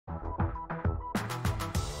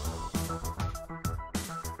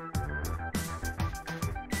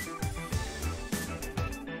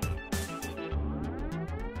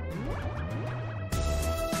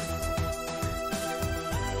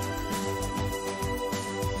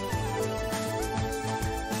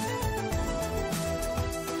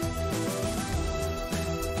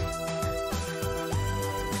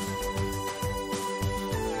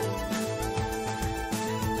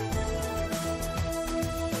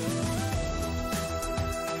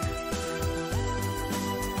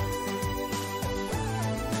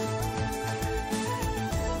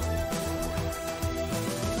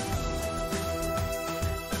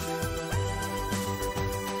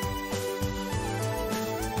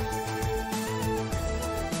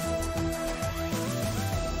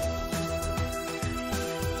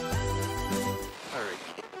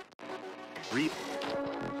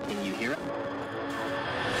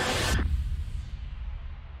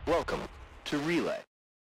Welcome to Relay.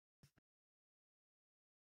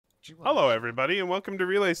 Hello, everybody, and welcome to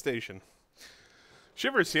Relay Station.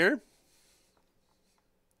 Shiver's here,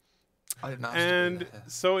 I didn't ask and to be there.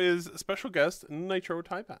 so is special guest Nitro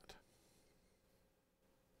Typat.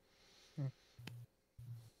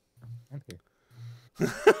 Okay.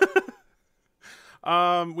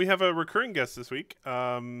 We have a recurring guest this week.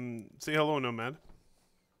 Say hello, Nomad.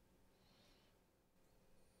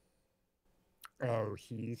 Oh,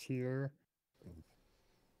 he's here.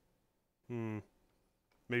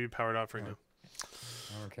 Maybe powered off right Oh. now.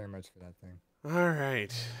 I don't care much for that thing. All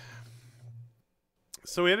right.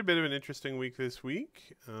 So we had a bit of an interesting week this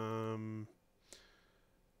week. We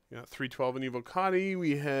got 312 in Evocati.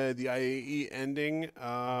 We had the IAE ending.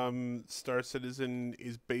 Star Citizen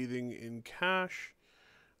is bathing in cash.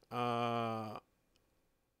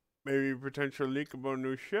 Maybe potential leak about a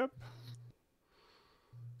new ship.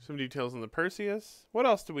 Some details on the Perseus. What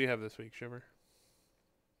else do we have this week, Shiver?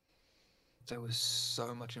 There was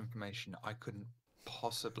so much information I couldn't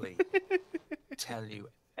possibly tell you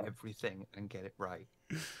everything and get it right.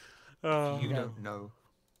 If you Yeah. don't know,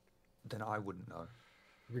 then I wouldn't know.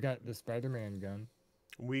 We got the Spider-Man gun.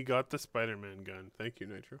 We got the Spider-Man gun. Thank you,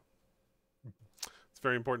 Nitro. It's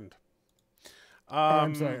very important. Oh,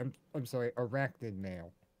 I'm sorry. I'm sorry. Arachnid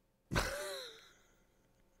male.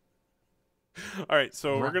 All right,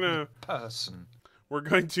 so we're Rapid person.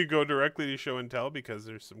 going to go directly to show and tell because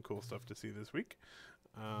there's some cool stuff to see this week.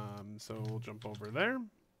 So we'll jump over there.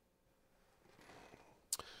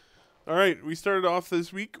 All right, we started off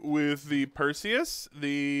this week with the Perseus,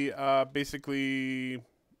 the basically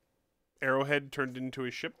arrowhead turned into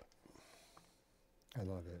a ship. I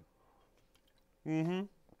love it. Mm-hmm.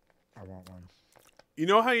 I want one. You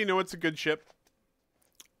know how you know it's a good ship?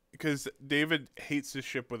 Because David hates this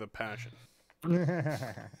ship with a passion.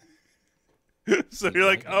 So you're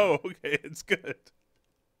like, oh, okay, it's good.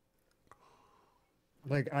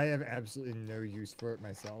 Like, I have absolutely no use for it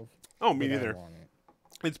myself. Oh, me but I neither. want it.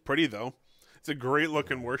 It's pretty, though. It's a great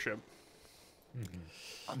looking warship.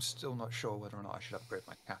 I'm still not sure whether or not I should upgrade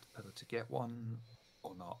my caterpillar to get one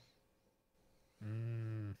or not.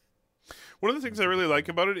 One of the things I really like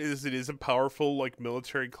about it is a powerful, like,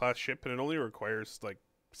 military class ship, and it only requires, like,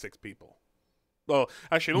 6 people. Well,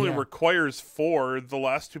 actually, it only Yeah. requires 4. The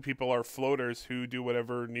last 2 people are floaters who do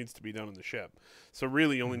whatever needs to be done on the ship. So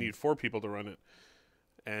really, you only need 4 people to run it.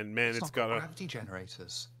 And, man, It's it's not got got a... gravity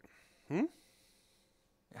generators. Hmm?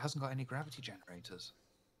 It hasn't got any gravity generators.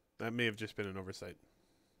 That may have just been an oversight.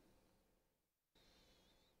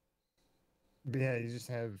 But yeah, you just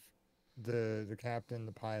have the captain,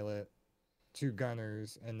 the pilot, 2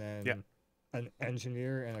 gunners, and then an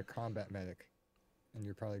engineer and a combat medic. And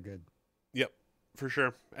you're probably good. Yep, for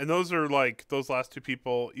sure. And those are like those last 2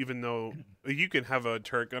 people. Even though you can have a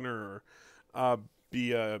turret gunner or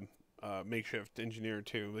be a makeshift engineer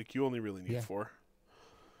too. Like you only really need 4.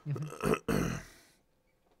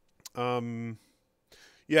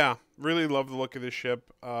 Yeah, really love the look of this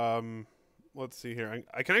ship. Let's see here.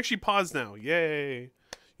 I can actually pause now. Yay,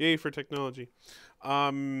 yay for technology.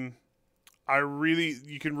 You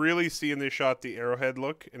can really see in this shot the arrowhead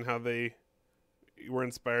look and how they were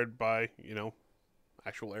inspired by,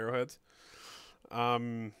 actual arrowheads.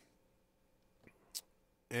 And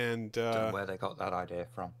Don't know where they got that idea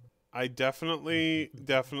from. I definitely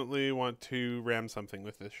want to ram something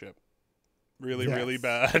with this ship. Really, really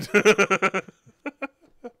Yes. bad.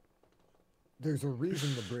 There's a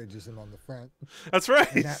reason the bridge isn't on the front. That's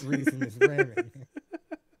right. And that reason is ramming.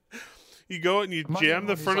 You go and you Am I jam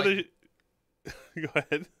the the front of one the... Go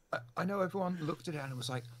ahead. I know everyone looked at it and was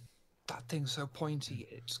like, that thing's so pointy,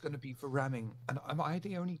 it's going to be for ramming. And am I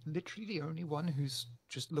literally the only one who's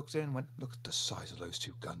just looked in and went, look at the size of those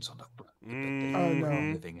 2 guns on the front. Oh,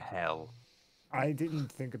 no. Living hell. I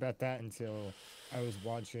didn't think about that until I was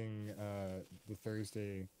watching the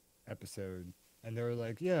Thursday episode, and they were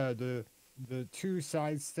like, "Yeah, the 2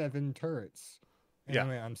 size 7 turrets." And Yeah. I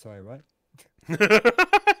went, I'm sorry, what?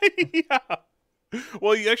 Yeah.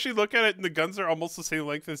 Well, you actually look at it, and the guns are almost the same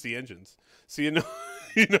length as the engines. So you know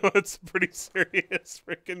it's pretty serious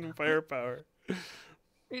freaking firepower.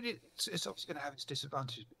 It's obviously going to have its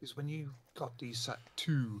disadvantages because when you got these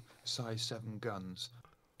 2 size 7 guns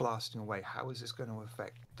blasting away, how is this going to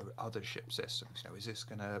affect the other ship systems? Is this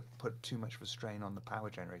going to put too much of a strain on the power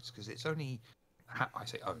generators? Because it's only, I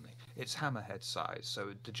say only, it's hammerhead size,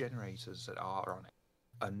 so the generators that are on it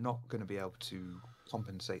are not going to be able to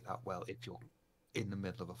compensate that well if you're in the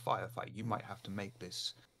middle of a firefight. You might have to make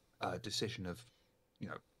this decision of,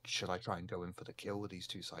 should I try and go in for the kill with these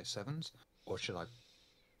 2 size 7s, or should I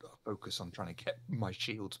focus on trying to get my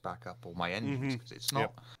shields back up or my engines because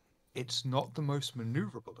it's not the most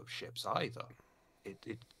maneuverable of ships either.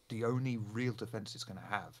 The only real defense it's going to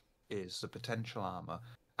have is the potential armor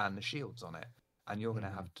and the shields on it. And you're going to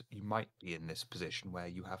have to, you might be in this position where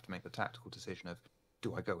you have to make the tactical decision of,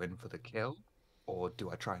 do I go in for the kill or do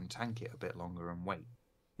I try and tank it a bit longer and wait?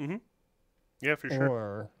 Yeah, for sure.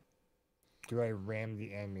 Or do I ram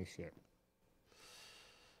the enemy ship?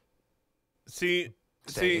 See,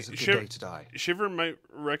 It's a good day to die. Shiver might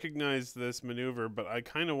recognize this maneuver, but I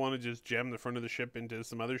kind of want to just jam the front of the ship into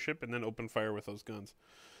some other ship and then open fire with those guns.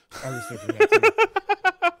 I was thinking that too.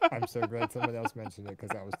 I'm so glad someone else mentioned it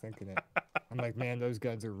because I was thinking it. I'm like, man, those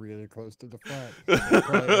guns are really close to the front. They'll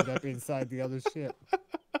probably end up inside the other ship.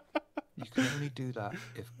 You can only do that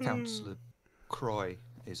if Councillor Croy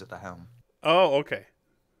is at the helm. Oh, okay.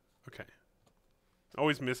 Okay.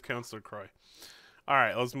 Always miss Councillor Croy. All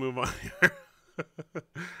right, let's move on here.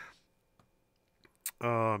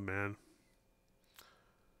 Oh, man.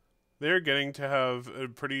 They're getting to have a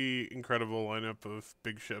pretty incredible lineup of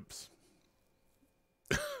big ships.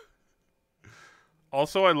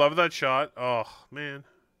 Also, I love that shot. Oh, man.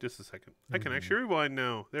 Just a second. I can actually rewind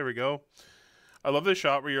now. There we go. I love the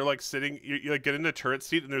shot where you're like sitting, you like get in the turret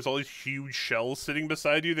seat and there's all these huge shells sitting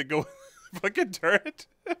beside you that go fucking turret.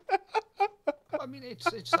 I mean, it's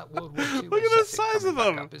that World War II. Look at the size of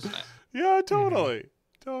them. Up, isn't it? Yeah, totally.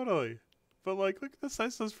 Totally. But like, look at the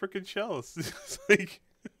size of those freaking shells. It's like...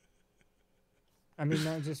 I mean,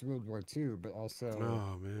 not just World War II, but also...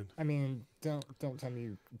 Oh, man. I mean, don't tell me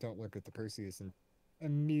you don't look at the Perseus and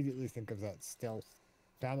immediately think of that stealth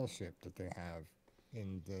battleship that they have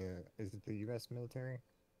in the... Is it the U.S. military?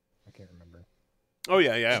 I can't remember. Oh,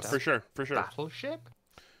 yeah, for sure. Battleship?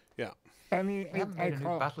 Yeah. I mean, We haven't made a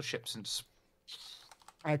new battleship since...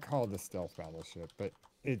 I call it a stealth battleship, but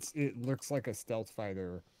it looks like a stealth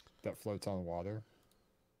fighter that floats on water.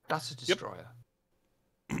 That's a destroyer.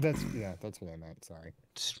 That's what I meant. Sorry.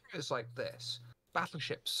 Destroyers like this.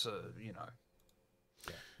 Battleships, you know.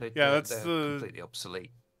 They're completely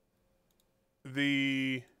obsolete.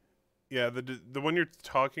 The one you're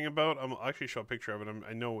talking about. I'll actually show a picture of it.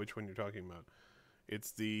 I know which one you're talking about.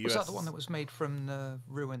 It's the. Was that the one that was made from the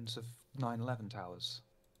ruins of 9/11 towers?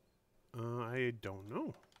 I don't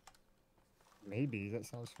know. Maybe that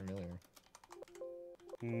sounds familiar.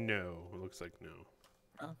 No, it looks like no.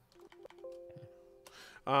 Oh.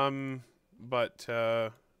 But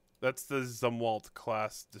that's the Zumwalt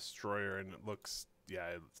class destroyer, and it looks,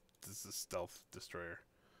 this is a stealth destroyer.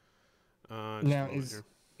 Now, is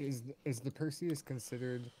the Perseus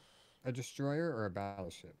considered a destroyer or a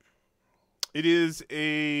battleship? It is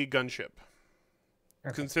a gunship.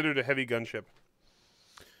 Okay. Considered a heavy gunship.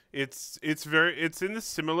 It's in the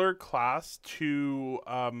similar class to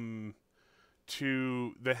the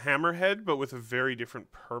Hammerhead, but with a very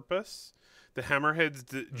different purpose. The Hammerhead's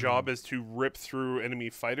job is to rip through enemy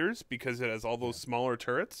fighters because it has all those smaller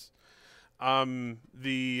turrets.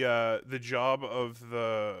 The job of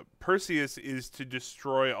the Perseus is to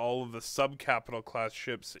destroy all of the sub-capital class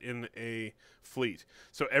ships in a fleet.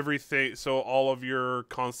 So everything, so all of your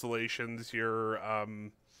constellations, your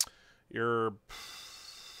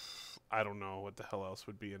I don't know what the hell else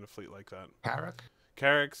would be in a fleet like that.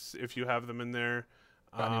 Carracks, if you have them in there.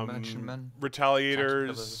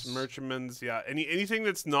 Retaliators, merchantmans, anything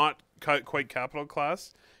that's not quite capital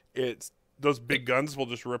class, it's those big guns will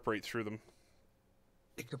just rip right through them.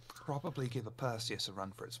 It could probably give a Perseus a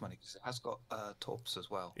run for its money because it has got torps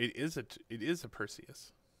as well. It is a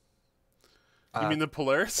Perseus. You mean the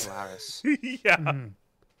Polaris? Polaris. Yeah.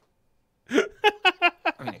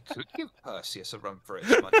 I mean, it could give Perseus a run for its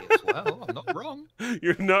money as well. I'm not wrong.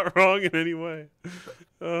 You're not wrong in any way.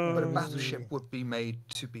 But a battleship would be made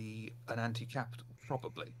to be an anti-capital,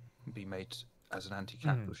 probably be made as an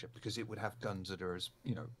anti-capital ship because it would have guns that are as,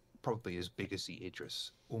 probably as big as the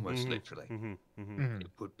Idris, almost literally.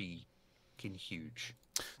 It would be huge.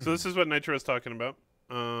 So this is what Nitro is talking about.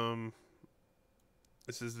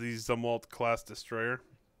 This is the Zumwalt class destroyer.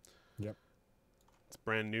 Yep. It's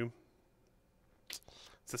brand new.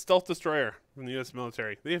 It's a stealth destroyer from the U.S.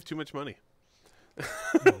 military. They have too much money.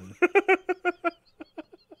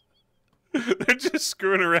 They're just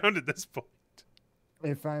screwing around at this point.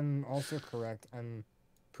 If I'm also correct, I'm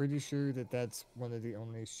pretty sure that that's one of the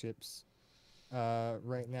only ships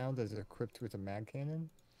right now that's equipped with a mag cannon.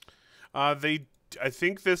 I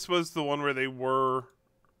think this was the one where they were...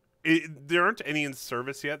 there aren't any in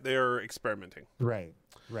service yet. They are experimenting. Right.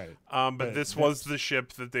 But this was the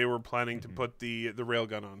ship that they were planning to put the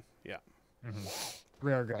railgun on. Yeah.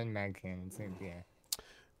 Railgun, mag cannon, same, yeah.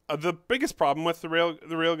 The biggest problem with the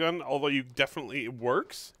railgun, although it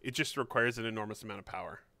works, it just requires an enormous amount of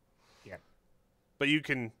power. Yeah. But you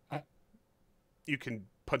can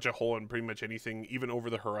punch a hole in pretty much anything, even over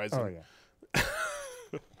the horizon. Oh yeah.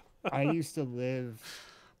 I used to live,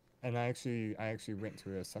 and I actually went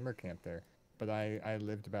to a summer camp there, but I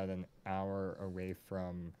lived about an hour away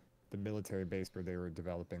from the military base where they were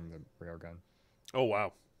developing the railgun. Oh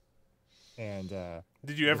wow. And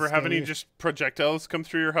did you ever have any just projectiles come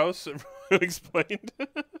through your house? Explained.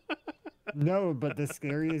 No, but the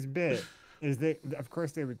scariest bit is of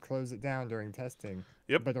course, they would close it down during testing.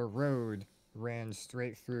 Yep. But a road ran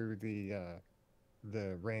straight through the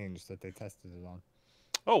range that they tested it on.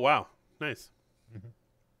 Oh wow, nice. Mm-hmm.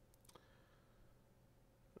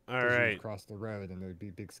 All right. You'd cross the road, and there would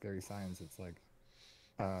be big scary signs. It's like,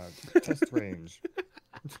 test range.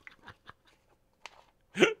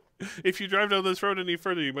 If you drive down this road any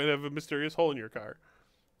further, you might have a mysterious hole in your car.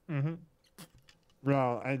 Mm-hmm.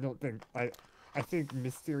 Well, I don't think I think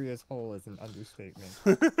mysterious hole is an understatement.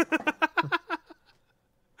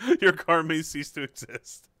 Your car may cease to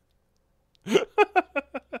exist. All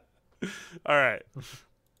right.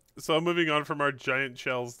 So moving on from our giant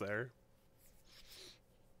shells there.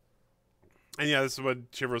 And yeah, this is what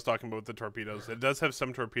Shiver was talking about with the torpedoes. It does have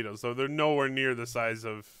some torpedoes, though they're nowhere near the size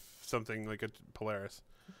of something like a Polaris.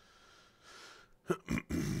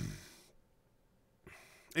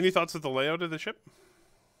 Any thoughts of the layout of the ship?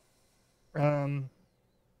 I'd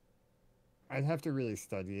have to really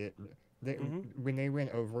study it. When they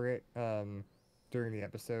went over it during the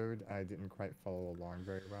episode, I didn't quite follow along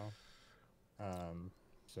very well.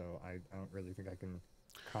 So I don't really think I can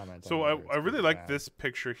comment. So on I really like this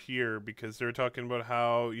picture here because they were talking about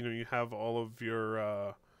how you have all of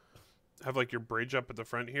your have like your bridge up at the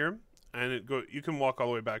front here, and you can walk all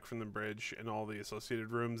the way back from the bridge and all the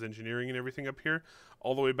associated rooms, engineering, and everything up here,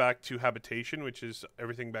 all the way back to habitation, which is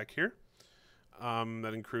everything back here.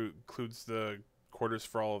 That includes the quarters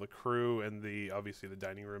for all of the crew and obviously the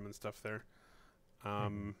dining room and stuff there.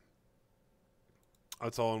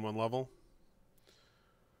 That's all in one level.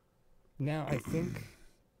 Now I think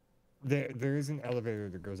there is an elevator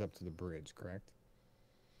that goes up to the bridge, correct?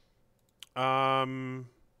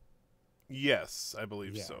 Yes, I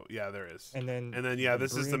believe so. Yeah, there is. And then yeah,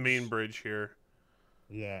 this is the main bridge here.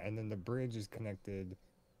 Yeah, and then the bridge is connected,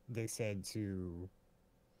 they said, to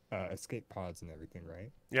escape pods and everything,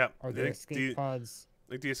 right? Yeah. Are there escape pods?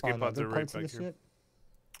 Like the escape pods are right back here. Ship?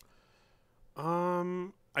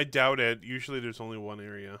 I doubt it. Usually there's only one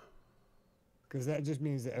area. Because that just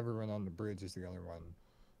means that everyone on the bridge is the other one.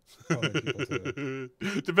 Other people too.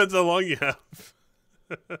 Depends how long you have.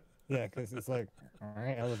 Yeah, because it's like, all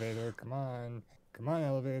right, elevator, come on,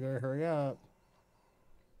 elevator, hurry up.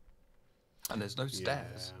 And there's no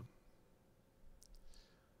stairs.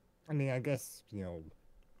 I mean, I guess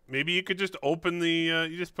maybe you could just open the.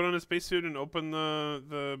 You just put on a spacesuit and open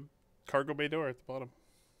the cargo bay door at the bottom.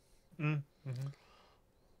 Mm-hmm.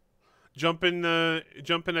 Jump in a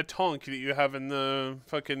tonk that you have in the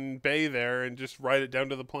fucking bay there, and just ride it down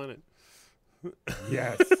to the planet.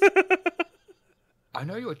 Yes. I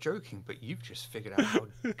know you're joking, but you've just figured out how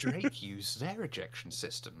Drake used their ejection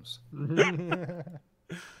systems.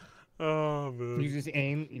 Oh man! You just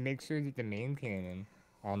aim. You make sure that the main cannon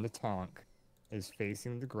on the tonk is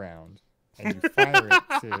facing the ground, and you fire it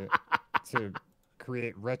to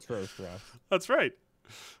create retro thrust. That's right.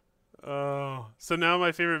 So now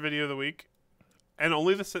my favorite video of the week, and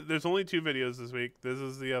there's only 2 videos this week. This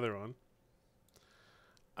is the other one.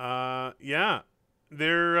 Yeah,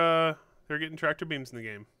 they're getting tractor beams in the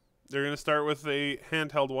game. They're gonna start with a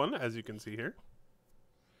handheld one, as you can see here.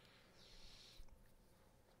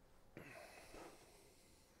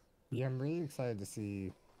 Yeah, I'm really excited to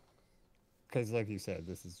see, because like you said,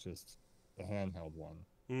 this is just a handheld one.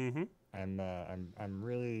 Mm-hmm. I'm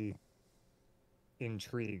really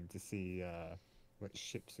intrigued to see what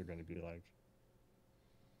ships are going to be like.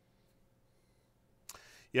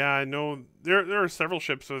 Yeah, I know there are several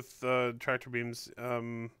ships with tractor beams,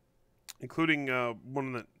 including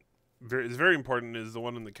one that is very important is the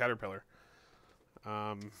one in the Caterpillar.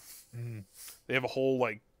 They have a whole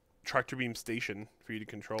tractor beam station for you to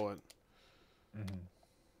control it. Mm-hmm.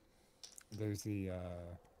 There's the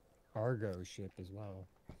Argo ship as well.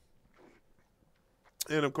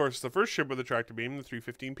 And of course, the first ship with a tractor beam, the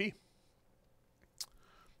 315P.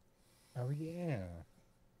 Oh yeah.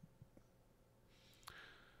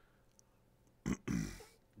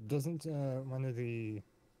 Doesn't one of the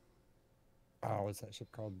what's that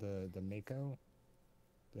ship called, the Mako,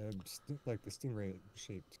 the stingray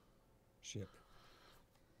shaped ship,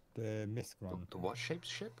 the Misk one? The what shaped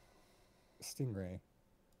ship? Stingray.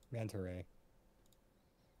 Manta ray.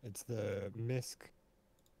 It's the Misk.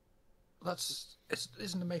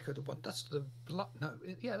 Isn't the Mako the one? That's the no.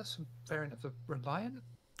 Yeah, that's a variant of the Reliant.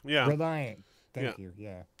 Yeah. Reliant. Thank you.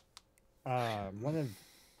 Yeah.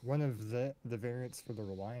 One of the variants for the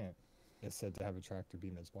Reliant is said to have a tractor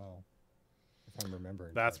beam as well, if I'm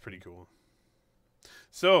remembering. That's correctly. pretty cool.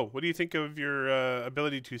 So, what do you think of your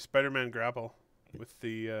ability to Spider-Man grapple with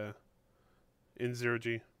the in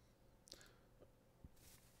 0G?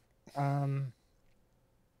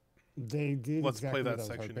 They did Let's exactly play what that I was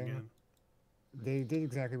section hoping. again. They did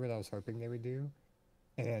exactly what I was hoping they would do,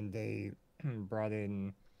 and they brought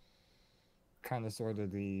in kind of sort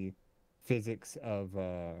of the physics of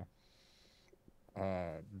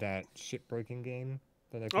that shipbreaking game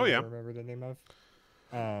that I Oh, can't yeah. remember the name of.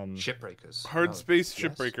 Shipbreakers. Hard No. Space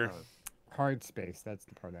Yes? Shipbreaker. Oh. Hard Space. That's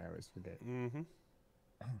the part I always forget. Mm-hmm.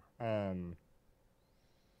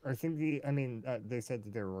 I think they said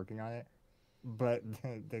that they were working on it, but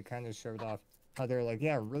they kind of showed off how they're like,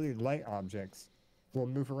 yeah, really light objects will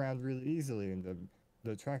move around really easily, and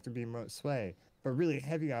the tractor beam won't sway. But really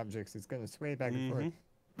heavy objects, it's going to sway back and forth.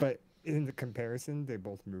 But in the comparison, they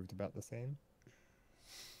both moved about the same.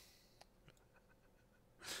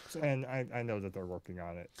 So, and I know that they're working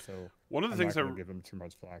on it, so One of the I'm things not I going to give them too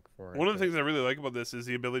much flack for it. One of the things I really like about this is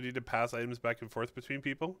the ability to pass items back and forth between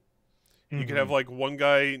people. You could Mhm. have like one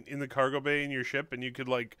guy in the cargo bay in your ship, and you could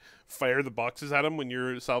like fire the boxes at him when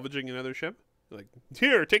you're salvaging another ship. Like,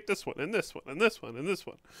 here, take this one, and this one, and this one, and this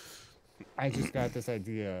one. I just got this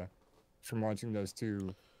idea from watching those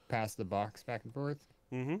two pass the box back and forth.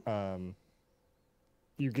 Mm-hmm.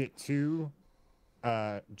 You get two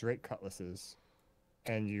Drake cutlasses,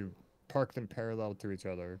 and you park them parallel to each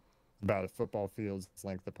other, about a football field's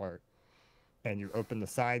length apart. And you open the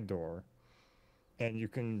side door, and you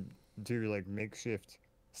can do like makeshift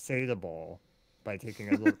Sata ball by taking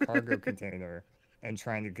a little cargo container and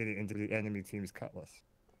trying to get it into the enemy team's cutlass.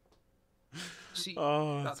 See,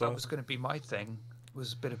 Oh, that was going to be my thing.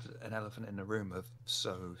 Was a bit of an elephant in the room of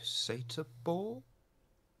Sata ball.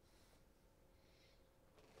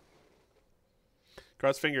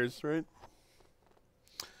 Cross fingers, right?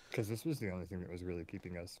 Because this was the only thing that was really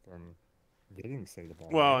keeping us from getting Sata ball.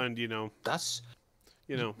 Well, right? and That's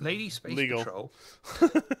Lady Space legal. Patrol.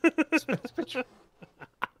 Space Patrol.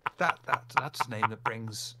 That's a name that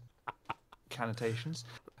brings connotations.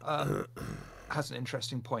 Has an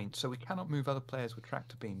interesting point. So we cannot move other players with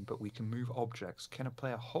tractor beam, but we can move objects. Can a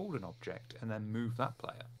player hold an object and then move that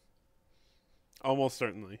player? Almost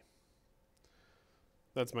certainly.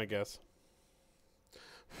 That's my guess.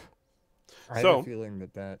 I have a feeling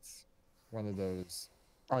that that's one of those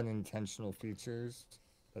unintentional features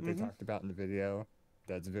that they talked about in the video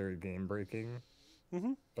that's very game breaking,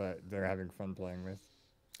 but they're having fun playing with.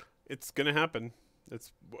 It's gonna happen.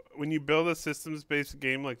 It's when you build a systems-based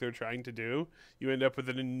game like they're trying to do, you end up with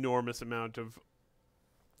an enormous amount of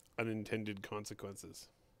unintended consequences.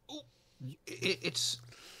 It's.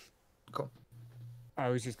 Go on. I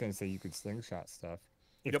was just going to say you could slingshot stuff.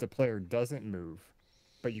 If the player doesn't move,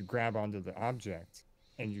 but you grab onto the object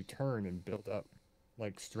and you turn and build up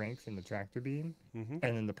like strength in the tractor beam, and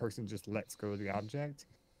then the person just lets go of the object,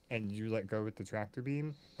 and you let go with the tractor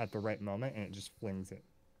beam at the right moment, and it just flings it.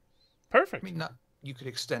 Perfect. I mean, you could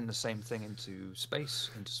extend the same thing into space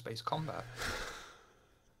combat.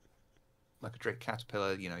 Like a Drake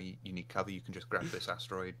Caterpillar, you need cover, you can just grab this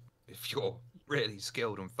asteroid if you're really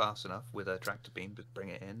skilled and fast enough with a tractor beam, but bring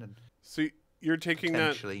it in and So you're taking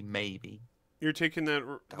potentially, maybe. You're taking that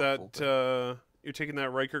you're taking that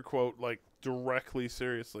Riker quote like directly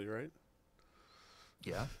seriously, right?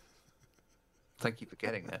 Yeah. Thank you for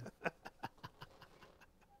getting there.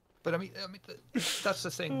 But I mean, that's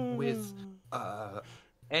the thing with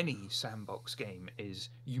any sandbox game is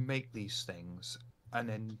you make these things and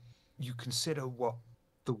then you consider what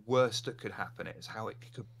the worst that could happen is, how it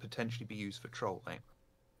could potentially be used for trolling,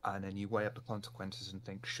 and then you weigh up the consequences and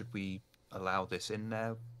think, should we allow this in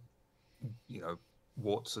there,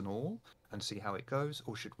 warts and all, and see how it goes,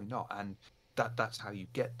 or should we not? And that's how you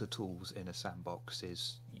get the tools in a sandbox,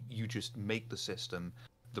 is you just make the system,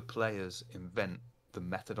 the players invent the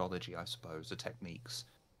methodology, I suppose, the techniques.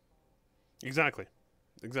 Exactly.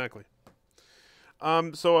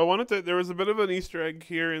 So I wanted to. There was a bit of an Easter egg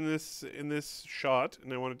here in this shot,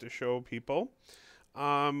 and I wanted to show people.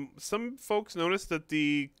 Some folks noticed that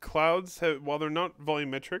the clouds have, while they're not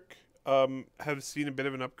volumetric, have seen a bit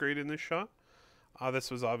of an upgrade in this shot.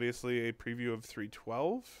 This was obviously a preview of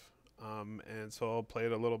 3.12, and so I'll play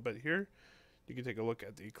it a little bit here. You can take a look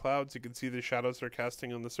at the clouds. You can see the shadows they're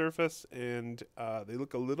casting on the surface, and they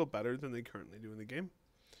look a little better than they currently do in the game,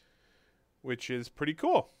 which is pretty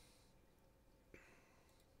cool.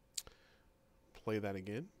 play that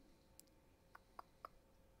again.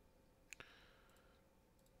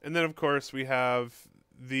 And then, of course, we have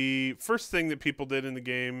the first thing that people did in the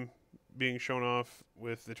game being shown off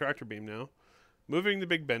with the tractor beam now. Moving the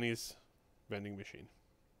Big Benny's vending machine.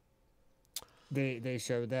 They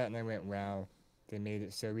showed that and I went, wow, they made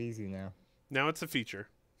it so easy now. Now it's a feature.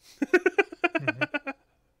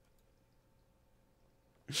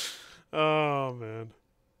 Oh, man.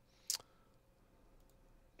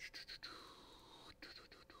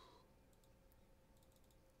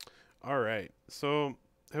 All right. So,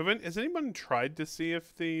 has anyone tried to see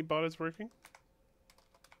if the bot is working?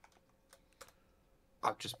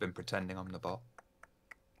 I've just been pretending I'm the bot.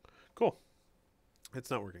 Cool. It's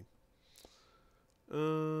not working.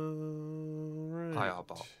 Right. IR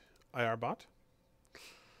bot. IR bot?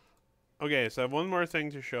 Okay, so I have one more thing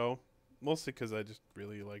to show. Mostly because I just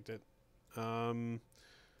really liked it.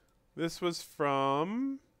 This was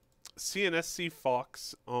from CNSC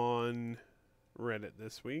Fox on Reddit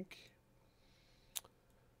this week.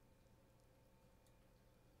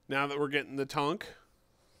 Now that we're getting the tonk,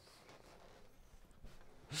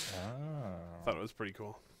 thought it was pretty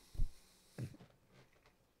cool.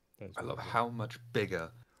 I love how much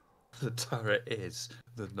bigger the turret is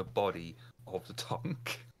than the body of the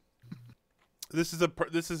tank. This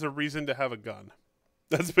is a reason to have a gun.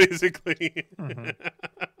 That's basically. I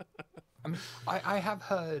mean, I have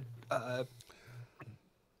heard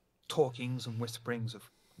talkings and whisperings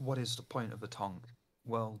of what is the point of a tonk?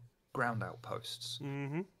 Well, ground outposts,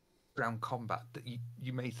 ground combat. That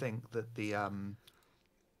you may think that the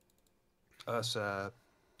Ursa,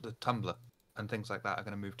 the Tumbler, and things like that are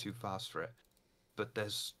going to move too fast for it, but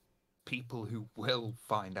there's people who will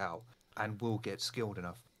find out and will get skilled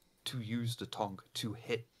enough to use the tonk to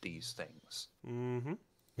hit these things.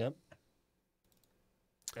 Yep.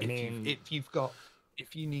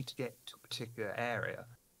 If you need to get to a particular area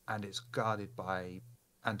and it's guarded by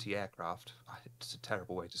anti-aircraft, it's a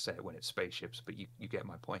terrible way to say it when it's spaceships, but you get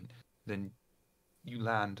my point, then you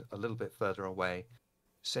land a little bit further away,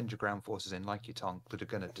 send your ground forces in like your tonk that are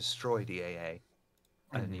going to destroy the AA,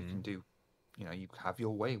 and then you can do, you have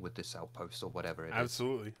your way with this outpost or whatever it is.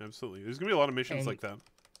 Absolutely. There's going to be a lot of missions like that.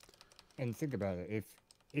 And think about it.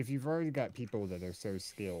 If you've already got people that are so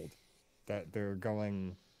skilled that they're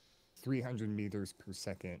going 300 meters per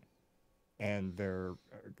second and they're,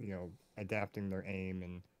 adapting their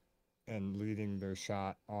aim and leading their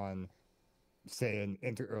shot on, say,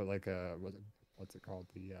 what's it called?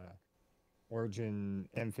 The Origin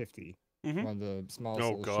M50, one of the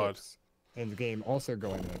smallest ships in the game, also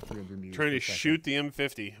going at 300 meters Trying per to second. shoot the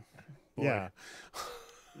M50. Boy. Yeah.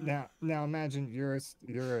 Now imagine you're a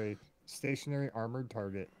stationary armored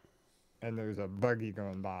target, and there's a buggy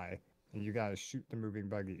going by, and you gotta shoot the moving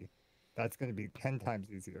buggy. That's gonna be 10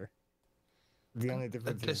 times easier. The only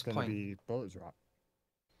difference is gonna be bullet drop.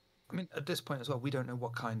 I mean, at this point as well, we don't know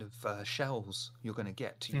what kind of shells you're going to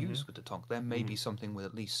get to use with the tonk. There may be something with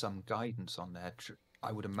at least some guidance on there.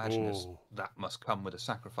 I would imagine that must come with a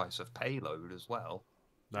sacrifice of payload as well.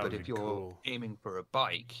 But if you're aiming for a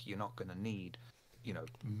bike, you're not going to need,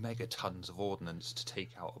 megatons of ordnance to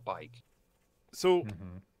take out a bike. So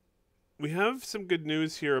we have some good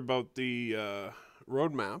news here about the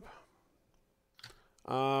roadmap.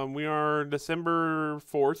 We are December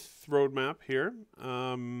 4th roadmap here.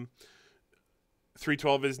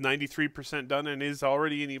 312 is 93% done and is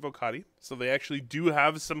already in Evocati. So they actually do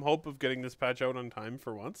have some hope of getting this patch out on time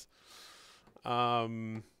for once.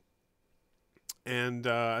 And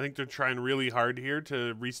I think they're trying really hard here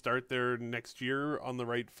to restart their next year on the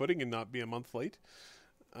right footing and not be a month late.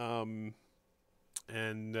 Cross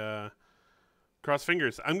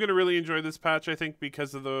fingers. I'm going to really enjoy this patch, I think,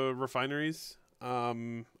 because of the refineries.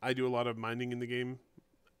 I do a lot of mining in the game,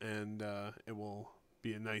 and it will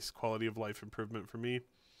be a nice quality of life improvement for me.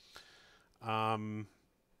 I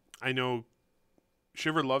know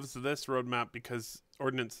Shiver loves this roadmap because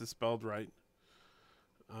ordnance is spelled right.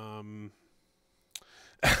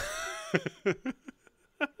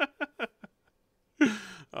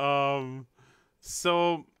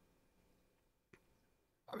 So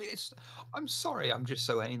I mean, I'm sorry, I'm just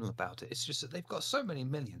so anal about it. It's just that they've got so many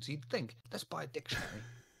millions. You'd think, let's buy a dictionary.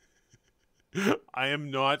 I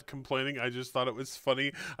am not complaining. I just thought it was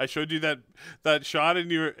funny. I showed you that shot,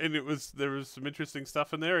 and there was some interesting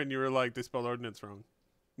stuff in there, and you were like, they spelled ordnance wrong.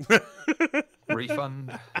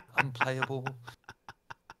 Refund, unplayable.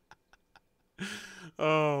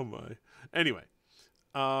 Oh my. Anyway,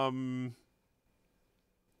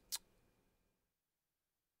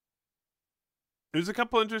 there's a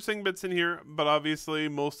couple interesting bits in here, but obviously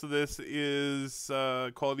most of this is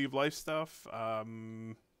quality of life stuff.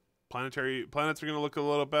 planets are going to look a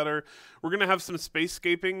little better. We're going to have some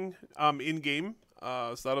spacescaping in game,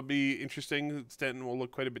 so that'll be interesting. Stanton will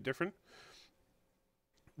look quite a bit different.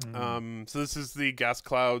 So this is the gas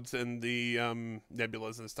clouds and the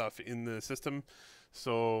nebulas and stuff in the system.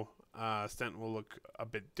 So Stanton will look a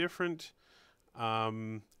bit different.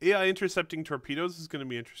 AI intercepting torpedoes is going to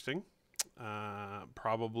be interesting.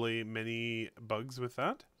 Probably many bugs with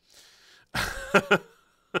that.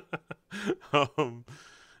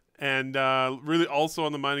 And really also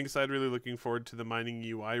on the mining side, really looking forward to the mining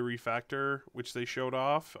UI refactor, which they showed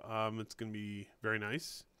off. It's going to be very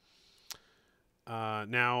nice.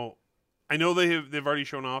 Now, I know they've already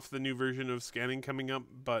shown off the new version of scanning coming up,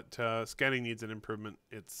 but scanning needs an improvement.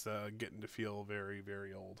 It's getting to feel very,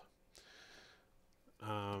 very old.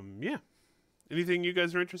 Yeah. Anything you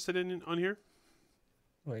guys are interested in on here?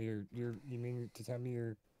 Well, you mean to tell me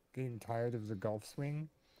you're getting tired of the golf swing?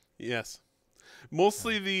 Yes.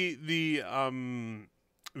 Mostly the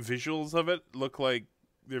visuals of it look like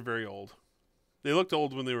they're very old. They looked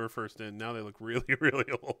old when they were first in. Now they look really, really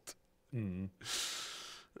old.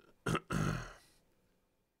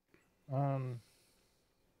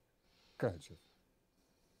 Gotcha.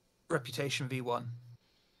 Reputation V1.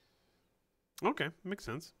 Okay, makes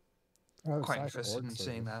sense. Quite interested in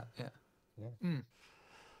seeing that. Yeah.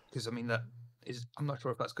 Because I mean, that is. I'm not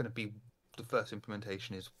sure if that's going to be the first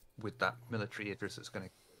implementation. Is with that military address that's going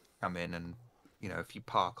to come in, and if you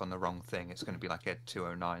park on the wrong thing, it's going to be like Ed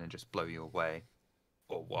 209 and just blow you away,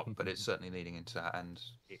 or what? But it's certainly leading into that, and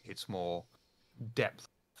it's more depth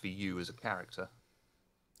for you as a character.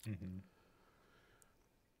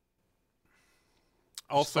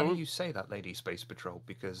 Also, it's funny you say that, Lady Space Patrol,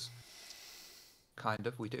 because kind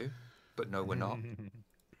of we do, but no, we're not.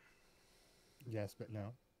 Yes, but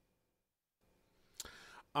no.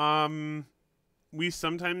 We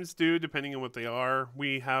sometimes do, depending on what they are.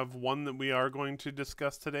 We have one that we are going to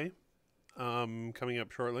discuss today, coming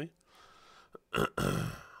up shortly.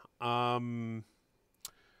 And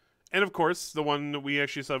of course, the one that we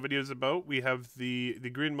actually saw videos about, we have the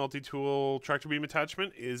green multi-tool tractor beam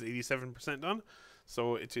attachment is 87% done,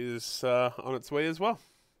 so it is on its way as well.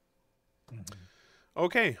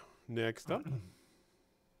 Okay, next up.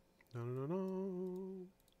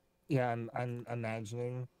 Yeah, I'm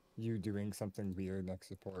imagining you doing something weird like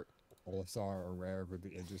support OLSR or wherever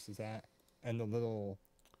the Idris is at, and the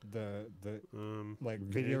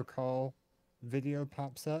video call video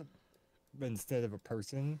pops up, but instead of a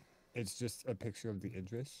person, it's just a picture of the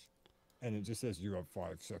Idris, and it just says you have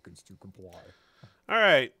 5 seconds to comply. All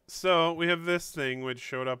right, so we have this thing which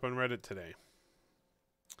showed up on Reddit today.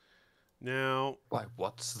 Now, why?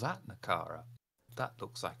 What's that, Nehkara? That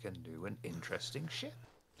looks like a new and interesting ship.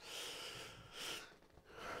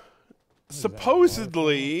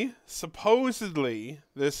 Supposedly,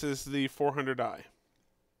 this is the 400i.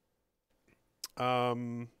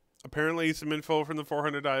 Apparently, some info from the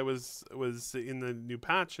 400i was in the new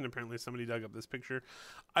patch, and apparently somebody dug up this picture.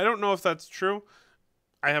 I don't know if that's true.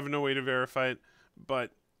 I have no way to verify it,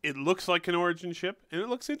 but it looks like an Origin ship, and it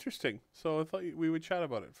looks interesting. So I thought we would chat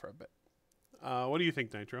about it for a bit. What do you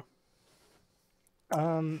think, Nitro?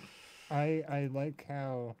 I like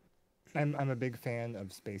how I'm a big fan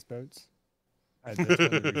of space boats. That's one of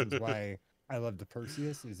the reasons why I love the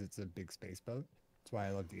Perseus, is it's a big space boat. That's why I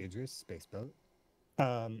love the Idris space boat.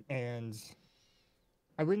 And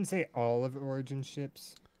I wouldn't say all of Origin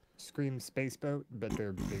ships scream space boat, but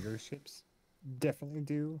their bigger ships definitely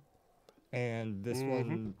do. And this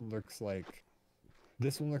one looks like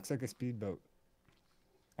a speedboat.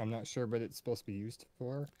 I'm not sure what it's supposed to be used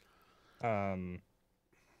for. But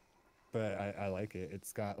I like it.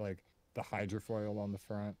 It's got like the hydrofoil on the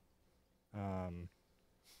front. And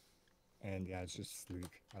yeah, it's just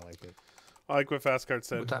sleek. I like it. I like what Fastcart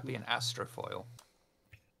said. Would that be an astrofoil?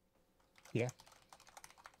 Yeah.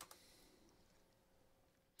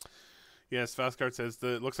 Yes, Fastcart says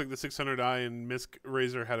it looks like the 600i and Misk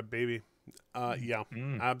Razor had a baby. Yeah,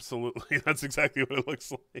 absolutely. That's exactly what it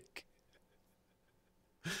looks like.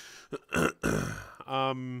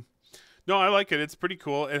 No, I like it. It's pretty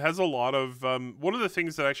cool. It has a lot of one of the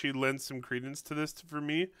things that actually lends some credence to this for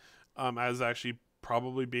me, as actually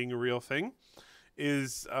probably being a real thing,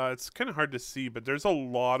 is it's kind of hard to see, but there's a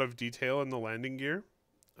lot of detail in the landing gear.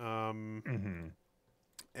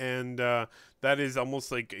 And that is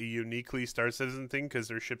almost like a uniquely Star Citizen thing, because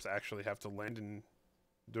their ships actually have to land, and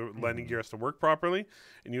the landing gear has to work properly.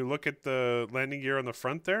 And you look at the landing gear on the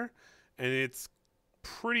front there, and it's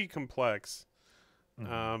pretty complex.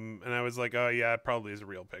 And I was like, oh yeah, it probably is a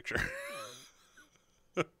real picture.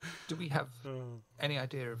 Do we have any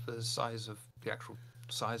idea of the size of the actual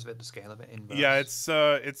size of it, the scale of it, inverse? Yeah, it's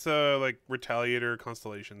a like Retaliator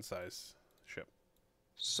Constellation size ship.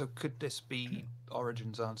 So could this be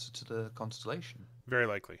Origin's answer to the Constellation? Very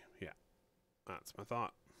likely. Yeah, that's my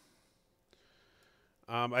thought.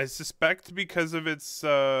 I suspect because of its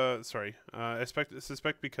I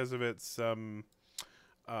suspect because of its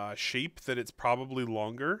shape that it's probably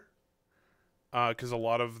longer. Because a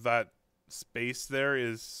lot of that space there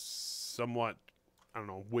is somewhat, I don't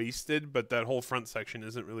know, wasted, but that whole front section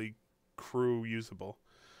isn't really crew usable.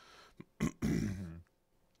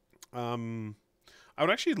 I would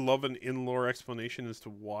actually love an in-lore explanation as to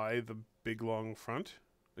why the big long front.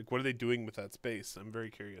 Like, what are they doing with that space? I'm very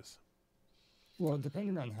curious. Well,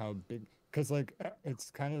 depending on how big, because like it's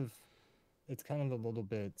kind of a little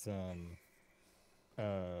bit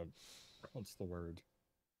what's the word?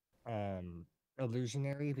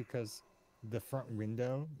 Illusionary, because the front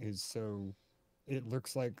window is so, it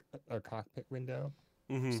looks like a cockpit window.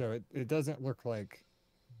 Mm-hmm. So it doesn't look like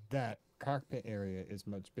that cockpit area is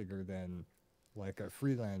much bigger than like a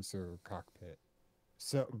freelancer cockpit.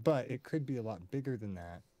 So, but it could be a lot bigger than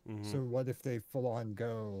that. Mm-hmm. So what if they full on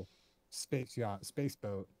go space yacht, space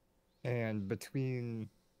boat, and between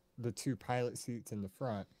the two pilot seats in the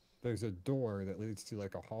front, there's a door that leads to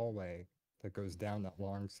like a hallway that goes down that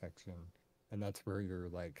long section, and that's where your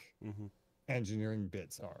like Mm-hmm. engineering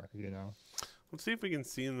bits are, you know? Let's see if we can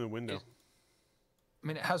see in the window. I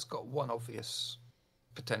mean, it has got one obvious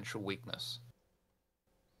potential weakness.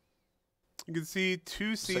 You can see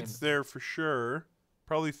 2 seats Same. there for sure.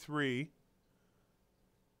 Probably 3.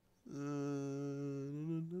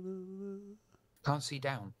 Can't see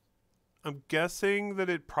down. I'm guessing that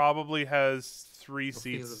it probably has 3 Your field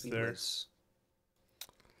seats of view there. is-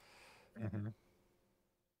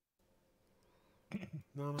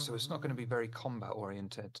 So it's not going to be very combat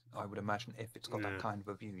oriented, I would imagine, if it's got Yeah. that kind of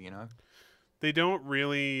a view, you know? They don't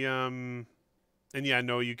really and yeah,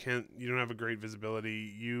 no, you don't have a great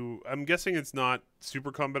visibility. I'm guessing it's not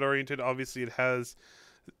super combat oriented. Obviously it has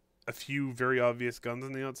a few very obvious guns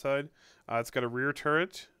on the outside. It's got a rear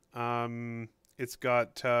turret. It's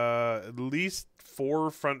got at least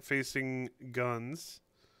 4 front facing guns.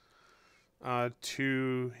 Well,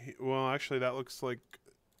 actually that looks like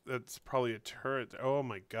that's probably a turret. Oh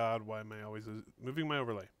my god, why am I always moving my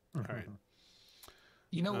overlay? All right.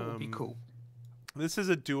 You know what would be cool? This is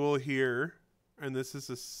a dual here, and this is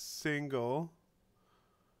a single.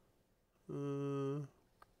 Yeah,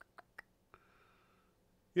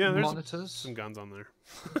 there's Monitors, some guns on there.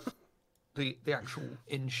 the actual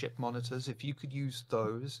in-ship monitors, if you could use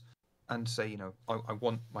those and say, you know, I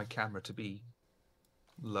want my camera to be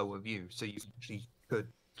lower view, so you actually could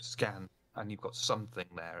scan and you've got something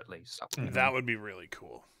there at least. That would be really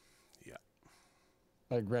cool. Yeah.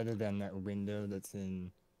 Like rather than that window that's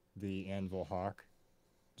in the Anvil Hawk,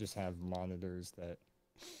 just have monitors that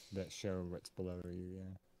show what's below you.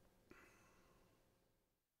 Yeah.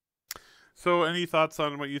 So, any thoughts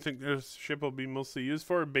on what you think this ship will be mostly used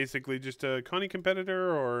for? Basically, just a Connie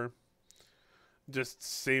competitor, or just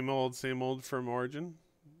same old from Origin?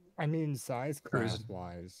 I mean, size class Cruising.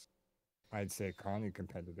 wise, I'd say Connie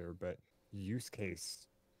competitor, but use case,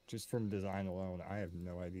 just from design alone, I have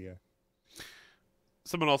no idea.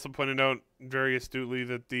 Someone also pointed out very astutely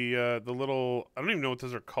that the little, I don't even know what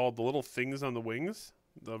those are called, the little things on the wings,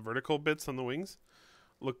 the vertical bits on the wings,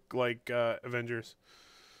 look like Avengers,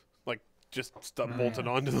 like just bolted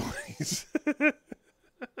onto the wings.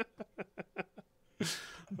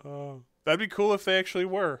 That'd be cool if they actually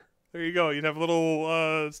were. There you go. You'd have little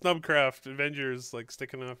snubcraft Avengers like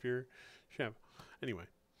sticking off your ship. Anyway,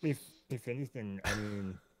 If anything, I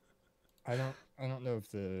mean, I don't know if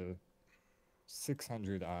the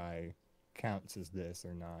 600i counts as this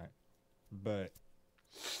or not, but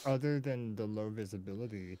other than the low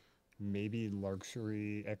visibility, maybe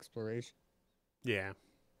luxury exploration. yeah,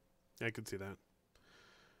 I could see that.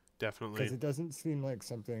 Because Definitely. it doesn't seem like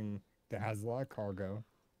something that has a lot of cargo.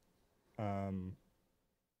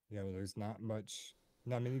 There's not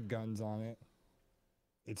many guns on it.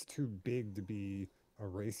 It's too big to be a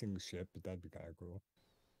racing ship, but that'd be kind of cool.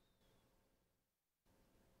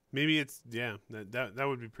 Maybe it's that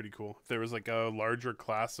would be pretty cool if there was like a larger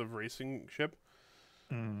class of racing ship,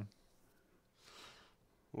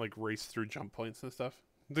 like race through jump points and stuff.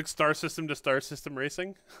 Like star system to star system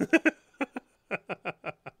racing.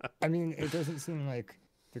 I mean, it doesn't seem like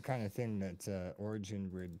the kind of thing that Origin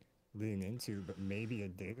would lean into, but maybe a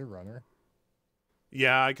data runner.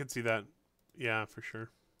 Yeah, I could see that. Yeah, for sure.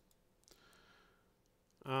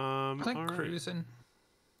 I think all right. cruising,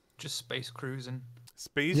 just space cruising,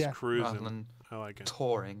 Space Yeah. rather cruising. than I like it.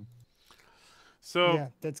 touring. So Yeah,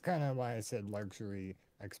 that's kind of why I said luxury,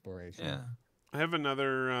 exploration. Yeah. I have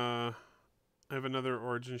another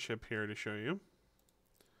origin ship here to show you.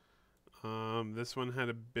 This one had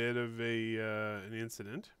a bit of an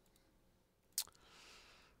incident.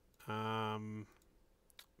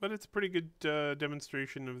 But it's a pretty good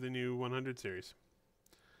demonstration of the new 100 series.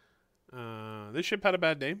 This ship had a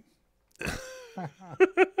bad day.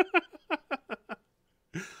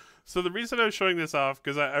 So the reason I was showing this off,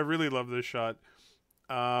 because I really love this shot.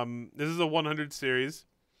 This is a 100 series.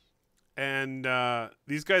 And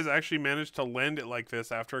these guys actually managed to land it like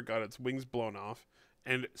this after it got its wings blown off.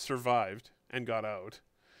 And survived and got out.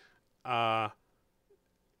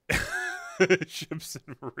 Ship's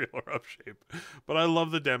in real rough shape. But I love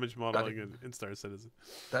the damage modeling in Star Citizen.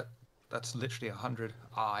 That's literally 100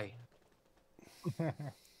 I.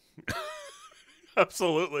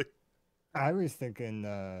 Absolutely. I was thinking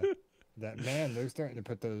that, man, they're starting to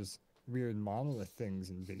put those weird monolith things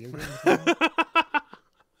in video games now.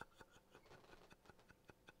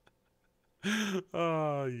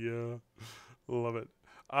 Oh, yeah. Love it.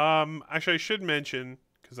 Actually, I should mention,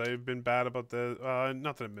 because I've been bad about this.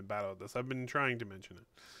 Not that I've been bad about this. I've been trying to mention it.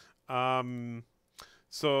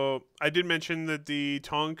 So I did mention that the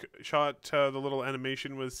Tonk shot, the little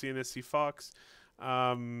animation was CNSC Fox.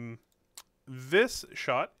 This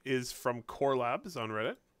shot is from Core Labs on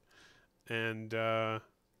Reddit, and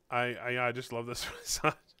I just love this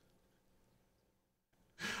shot.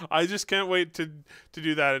 I just can't wait to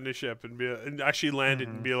do that in a ship and actually land it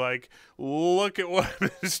and be like, look at what I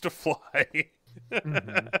managed to fly.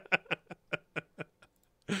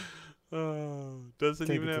 Oh, doesn't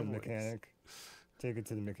Take even it to have the wings. mechanic. Take it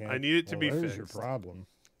to the mechanic. I need it to be there's fixed. your problem.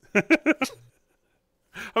 How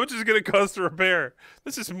much is it going to cost to repair?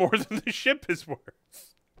 This is more than the ship is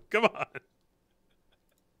worth. Come on.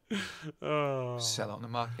 Oh. Sell on the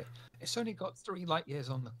market. It's only got 3 light years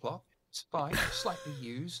on the clock. It's fine. Slightly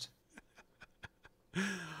used.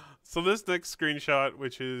 So this next screenshot,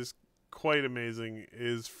 which is quite amazing,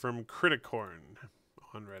 is from Criticorn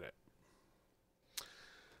on Reddit.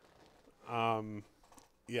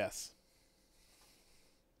 Yes.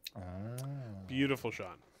 Beautiful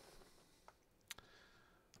shot.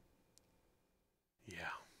 Yeah.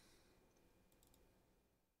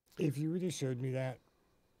 If you would have showed me that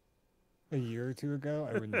a year or two ago,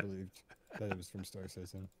 I wouldn't have believed that it was from Star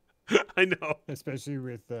Citizen. I know. Especially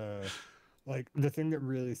with like the thing that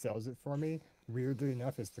really sells it for me, weirdly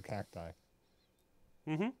enough, is the cacti.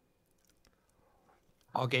 Mm-hmm.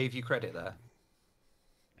 I gave you credit there.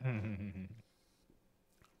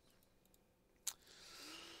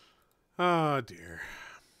 Oh dear.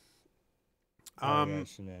 Yeah,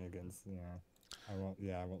 shenanigans. I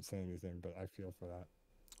won't say anything, but I feel for that.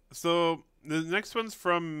 So the next one's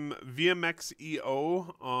from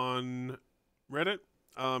VMXEO on Reddit.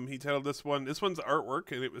 He titled this one. This one's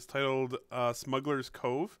artwork, and it was titled "Smuggler's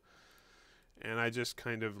Cove," and I just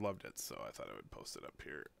kind of loved it, so I thought I would post it up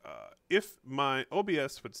here. If my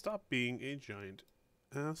OBS would stop being a giant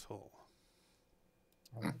asshole.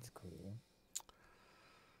 Oh, that's cool.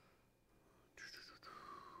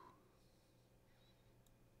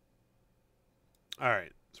 All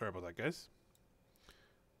right, sorry about that, guys.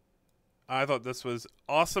 I thought this was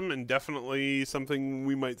awesome and definitely something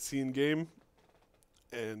we might see in game.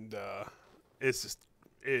 And it's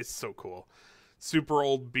so cool. Super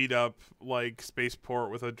old, beat up like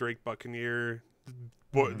spaceport with a Drake Buccaneer.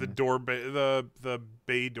 The door the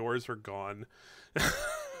bay doors are gone. It's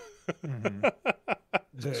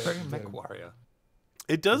very Mech Warrior.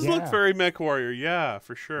 It does look Yeah. very Mech Warrior, yeah,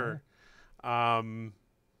 for sure.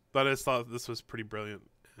 But I just thought this was pretty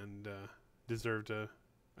brilliant and deserved a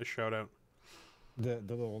shout out. The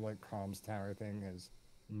little like comms tower thing has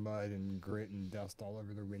mud and grit and dust all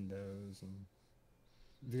over the windows, and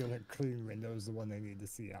the like clean window is the one they need to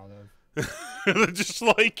see out of. Just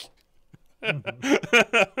like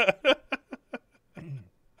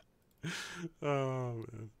oh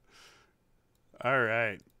man. All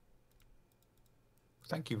right.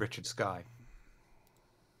 Thank you, Richard Sky.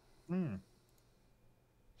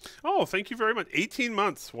 Oh, thank you very much. 18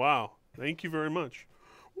 months. Wow. Thank you very much.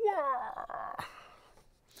 Wow.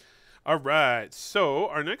 All right. So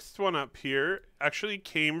our next one up here actually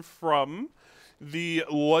came from the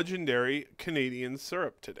legendary Canadian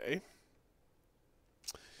Syrup today.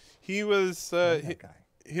 He was That guy.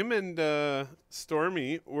 him and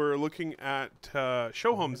Stormy were looking at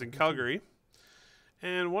show homes in Calgary,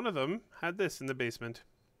 and one of them had this in the basement.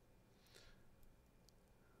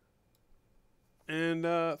 And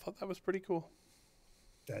thought that was pretty cool.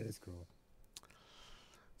 That is cool.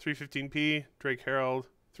 315p, Drake Herald,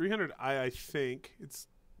 300i, I think. It's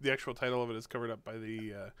the actual title of it is covered up by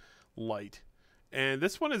the light. And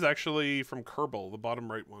this one is actually from Kerbal, the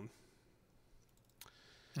bottom right one.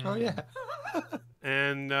 Oh yeah.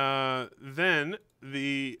 And then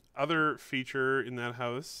the other feature in that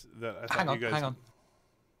house that I thought you guys... Hang on.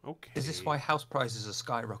 Okay. Is this why house prices are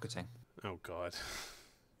skyrocketing? Oh, God.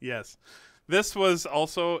 Yes. This was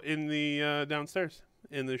also in the downstairs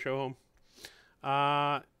in the show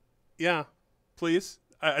home. Yeah, please.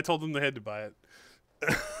 I told them they had to buy it.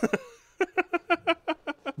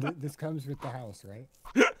 This comes with the house, right?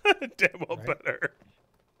 Damn well Right? better.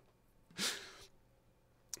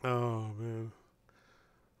 Oh, man.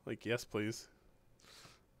 Like, yes, please.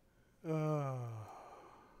 So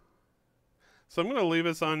I'm going to leave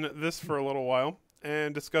us on this for a little while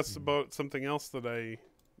and discuss about something else that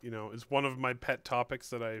is one of my pet topics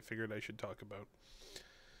that I figured I should talk about.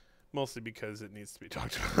 Mostly because it needs to be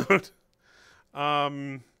talked about.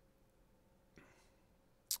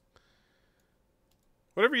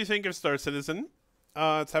 Whatever you think of Star Citizen,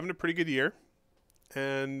 it's having a pretty good year.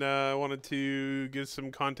 And I wanted to give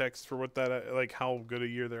some context for what that, like how good a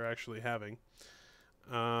year they're actually having.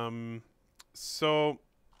 So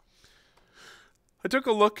I took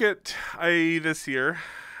a look at IAE this year,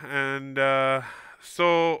 and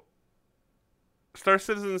so Star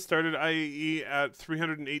Citizen started IAE at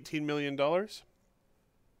 $318 million.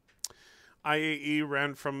 IAE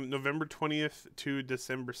ran from November 20th to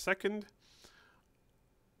December 2nd.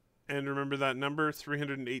 And remember that number,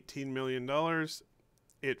 $318 million.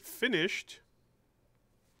 It finished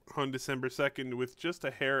on December 2nd with just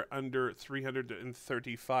a hair under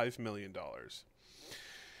 $335 million.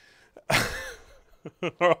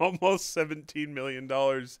 Or almost $17 million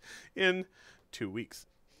in 2 weeks.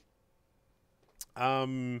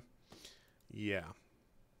 Yeah.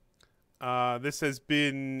 This has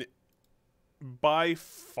been by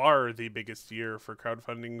far the biggest year for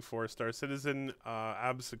crowdfunding for Star Citizen,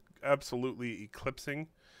 absolutely eclipsing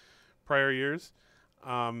prior years.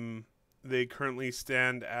 They currently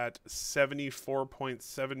stand at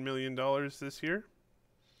 $74.7 million this year.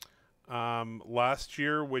 Last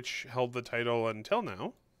year, which held the title until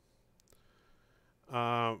now.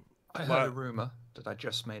 I heard a rumor that I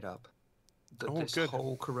just made up that this good.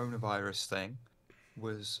 whole coronavirus thing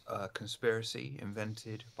was a conspiracy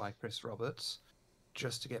invented by Chris Roberts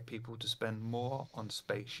just to get people to spend more on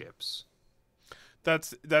spaceships.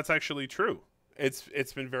 That's actually true.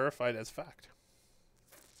 It's been verified as fact.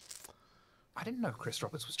 I didn't know Chris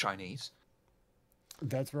Roberts was Chinese.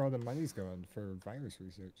 That's where all the money's going for virus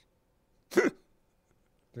research.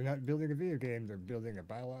 They're not building a video game, they're building a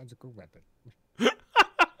biological weapon.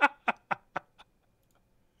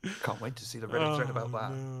 Can't wait to see the Reddit thread about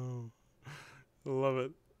that. No. Love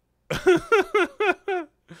it.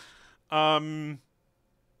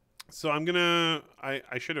 So I'm gonna...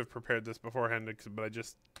 I should have prepared this beforehand, but I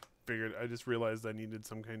just realized I needed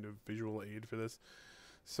some kind of visual aid for this.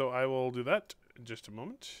 So I will do that in just a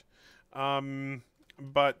moment.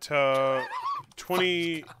 But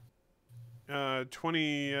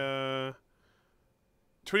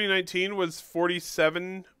 2019 was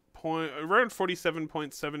around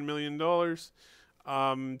 $47.7 million.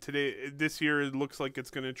 This year it looks like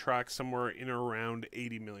it's going to track somewhere in around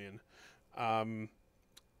 80 million.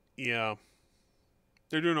 Yeah,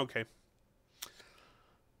 they're doing okay.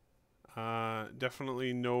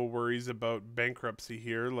 Definitely no worries about bankruptcy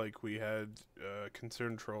here, like we had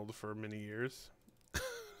Concern Trolled for many years.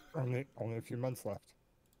 Only a few months left.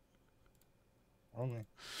 Only.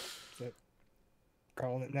 That's it.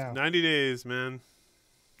 Calling it now. 90 days, man.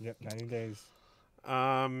 Yep, 90 days.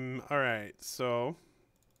 All right, so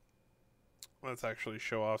let's actually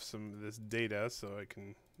show off some of this data so I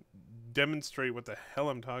can demonstrate what the hell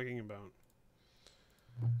I'm talking about.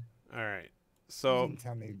 All right, so You didn't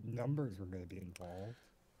tell me numbers were going to be involved.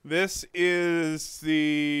 this is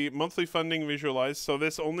the monthly funding visualized. So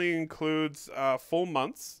this only includes full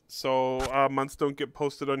months. So months don't get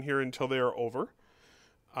posted on here until they are over.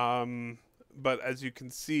 But as you can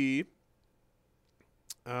see,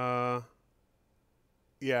 yeah.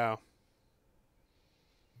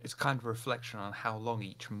 It's kind of a reflection on how long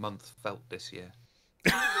each month felt this year.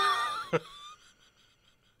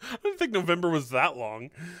 I didn't think November was that long.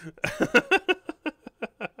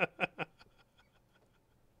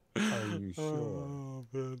 Are you sure? Oh,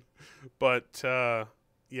 man. But yeah,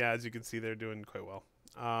 as you can see, they're doing quite well.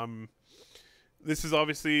 This has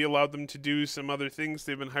obviously allowed them to do some other things.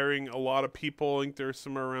 They've been hiring a lot of people. I think there's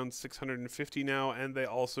somewhere around 650 now, and they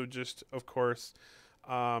also just, of course,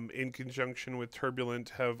 in conjunction with Turbulent,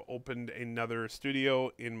 have opened another studio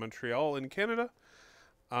in Montreal in Canada.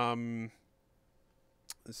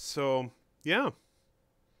 So, yeah.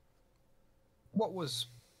 What was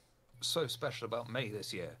so special about May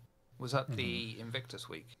this year? Was that the Invictus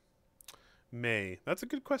week? May. That's a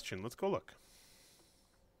good question. Let's go look.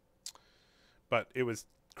 But it was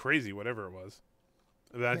crazy, whatever it was.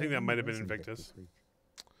 I think that might have been Invictus.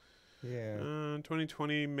 Yeah.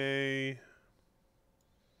 2020 May.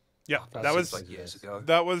 Yeah, Oh, that was seems like years ago.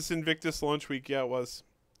 that was Invictus launch week. Yeah, it was.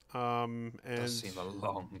 And Does seem a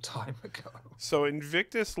long time ago. so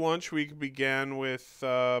Invictus launch week began with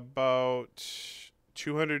about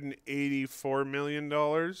 $284 million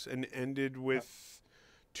and ended with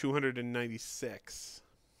 296.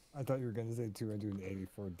 I thought you were gonna say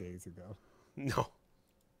 284 days ago. No.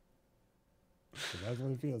 'Cause that's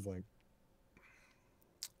what it feels like.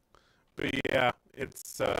 But yeah,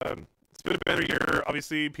 it's been a better year.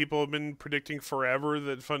 Obviously, people have been predicting forever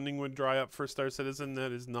that funding would dry up for Star Citizen.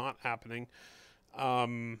 That is not happening.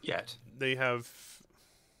 Yet. They have.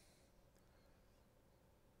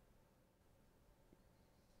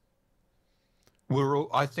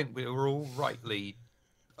 I think we were all rightly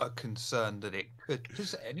concerned that it could,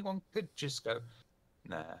 because anyone could just go,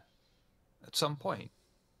 nah, at some point.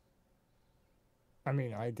 I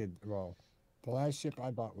mean, I did well. The last ship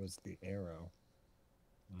I bought was the Arrow,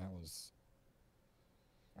 and that was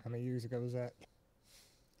how many years ago was that?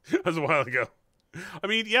 That was a while ago. I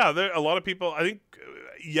mean, yeah, there a lot of people. I think,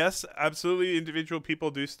 yes, absolutely, individual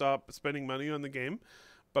people do stop spending money on the game,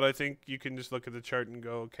 but I think you can just look at the chart and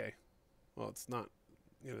go, okay, well, it's not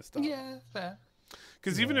gonna stop. Yeah, fair.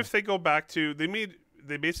 Because even if they go back to, they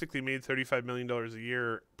basically made $35 million a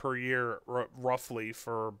year per year, roughly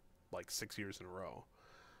for like 6 years in a row.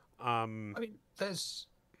 I mean, there's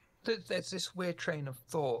this weird train of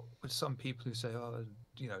thought with some people who say, oh,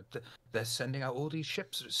 you know, they're sending out all these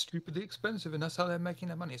ships that are stupidly expensive, and that's how they're making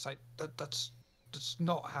their money. It's like that's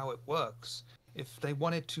not how it works. If they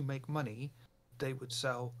wanted to make money, they would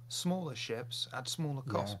sell smaller ships at smaller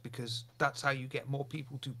cost, because that's how you get more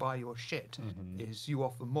people to buy your shit. Is you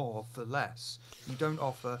offer more for less. You don't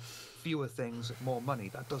offer fewer things at more money.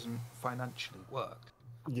 That doesn't financially work.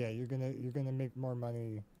 Yeah, you're gonna make more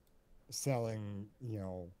money selling, you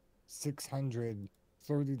know,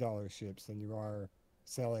 $630 ships than you are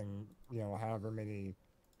selling, you know, however many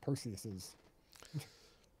Perseuses.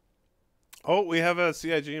 Oh, we have a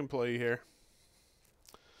CIG employee here.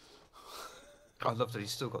 I love that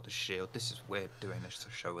he's still got the shield. This is weird doing this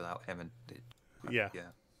show without him. And Yeah, yeah,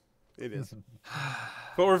 it is.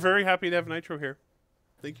 But we're very happy to have Nitro here.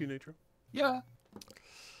 Thank you, Nitro. yeah.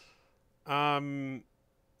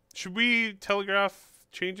 Should we telegraph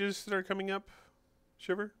changes that are coming up,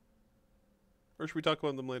 Shiver? Or should we talk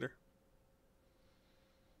about them later?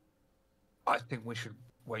 I think we should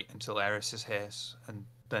wait until Eris is here, and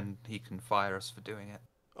then he can fire us for doing it.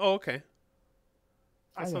 Oh, okay.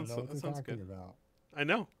 I don't know what that they're sounds talking good. about. I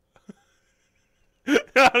know.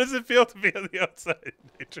 How does it feel to be on the outside,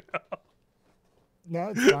 Nitro? No,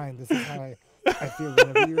 it's fine. This is how I feel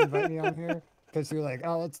whenever you invite me on here. Because you're like,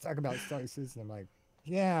 oh, let's talk about Star Citizen. I'm like,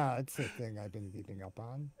 yeah, it's a thing I've been keeping up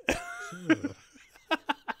on. Sure.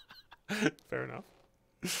 Fair enough.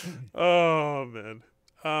 Oh, man.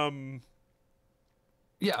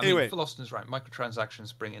 Yeah, I Anyway. mean, Philosopher's right.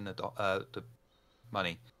 Microtransactions bring in the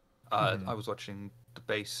money. I was watching the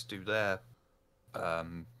base do their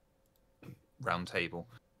round table,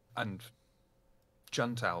 and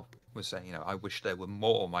Juntal was saying, you know, I wish there were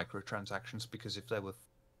more microtransactions, because if there were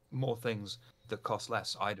more things that cost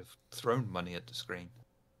less, I'd have thrown money at the screen.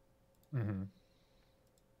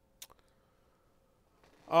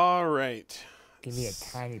 All right. Give me a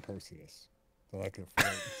tiny Perseus so I can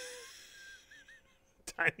float.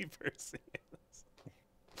 Tiny person.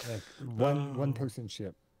 Like one person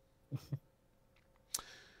ship.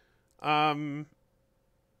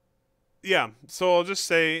 Yeah, so I'll just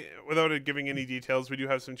say, without it giving any details, we do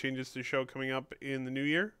have some changes to the show coming up in the new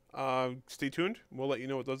year. Stay tuned. We'll let you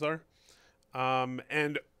know what those are.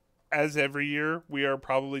 And as every year, we are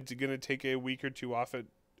probably going to take a week or two off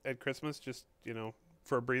at Christmas, just, you know,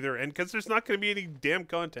 for a breather. And because there's not going to be any damn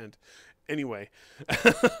content anyway.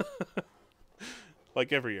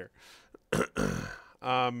 Like every year.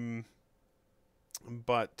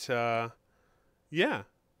 But yeah.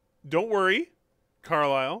 Don't worry,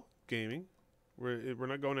 Carlisle Gaming. We're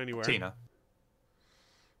not going anywhere. Tina.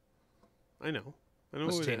 I know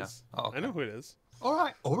What's who it Tina? is. Oh, okay. I know who it is. All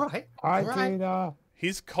right. Hi, Tina.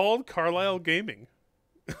 He's called Carlisle Gaming.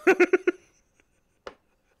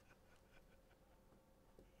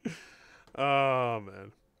 Oh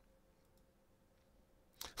man.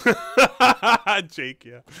 Jake,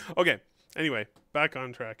 yeah. Okay. Anyway, back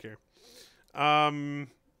on track here.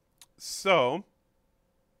 So,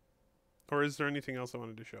 or is there anything else I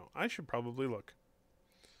wanted to show? I should probably look.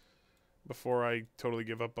 before I totally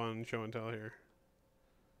give up on show and tell here.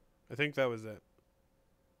 I think that was it.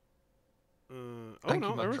 Oh Thank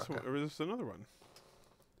no, you, there Mudtrucker. was another one.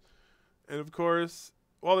 And of course,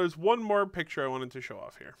 well, there's one more picture I wanted to show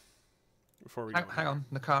off here before we go. Hang on,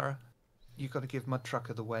 Nehkara. You've got to give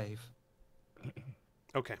Mudtrucker the wave.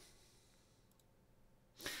 Okay.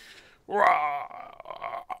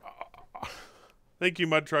 Thank you,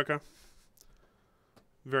 Mudtrucker.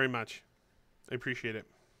 Very much. I appreciate it.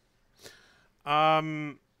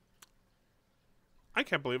 I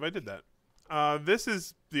can't believe I did that. This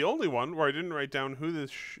is the only one where I didn't write down who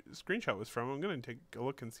this screenshot was from. I'm going to take a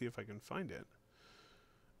look and see if I can find it.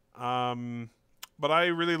 But I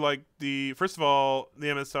really like the... First of all, the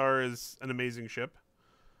MSR is an amazing ship.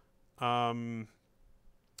 But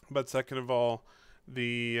second of all,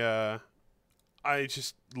 the... I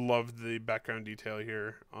just love the background detail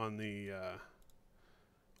here on the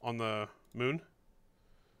moon.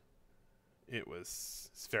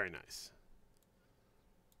 It's very nice.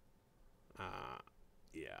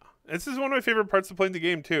 Yeah, this is one of my favorite parts of playing the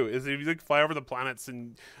game too. Is if you like fly over the planets,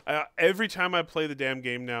 and every time I play the damn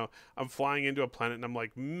game now, I'm flying into a planet and I'm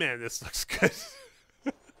like, man, this looks good.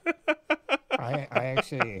 I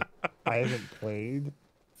haven't played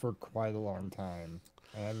for quite a long time.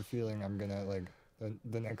 I have a feeling I'm gonna like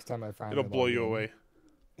the next time I find It'll blow you away.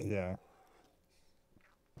 Yeah.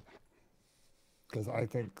 Because I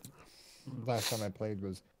think last time I played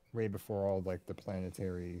was way before all like the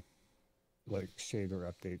planetary like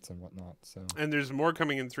shader updates and whatnot. So And there's more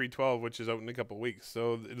coming in 3.12, which is out in a couple weeks,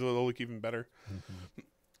 so it'll look even better.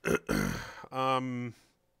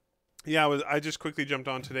 Yeah, I just quickly jumped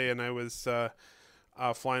on today, and I was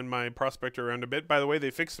flying my Prospector around a bit. By the way, they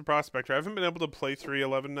fixed the Prospector. I haven't been able to play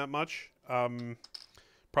 3.11 that much.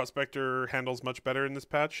 Prospector handles much better in this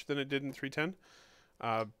patch than it did in 3.10.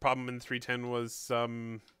 Problem in 3.10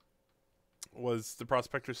 was the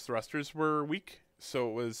Prospector's thrusters were weak, so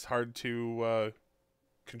it was hard to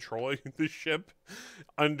control the ship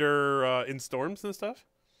under in storms and stuff.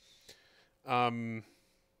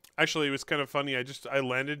 Actually, it was kind of funny. I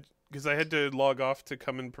landed because I had to log off to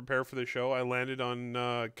come and prepare for the show. I landed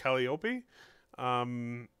on Calliope,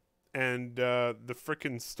 and the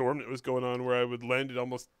frickin' storm that was going on where I would land, it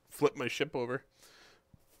almost flipped my ship over.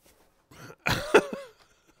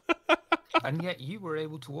 And yet you were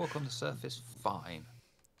able to walk on the surface fine.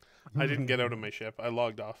 I didn't get out of my ship. I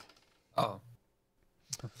logged off. Oh.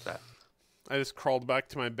 That. I just crawled back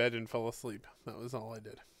to my bed and fell asleep. That was all I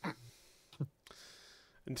did.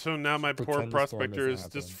 And so now my poor Pretend the storm Prospector isn't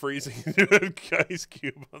is just happening. freezing into an ice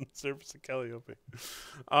cube on the surface of Calliope.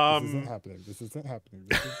 This isn't happening. This isn't happening.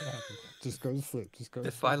 This isn't happening. Just go to sleep. Just go to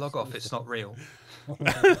If sleep. I log off, it's not real.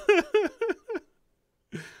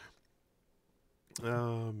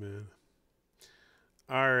 Oh, man.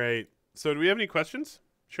 All right. So do we have any questions,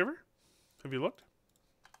 Shiver? Have you looked?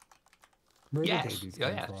 Where do Yes, babies yeah,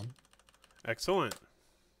 come yes. from? Excellent.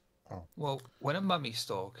 Well, when a mummy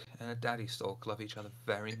stork and a daddy stork love each other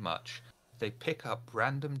very much, they pick up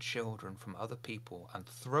random children from other people and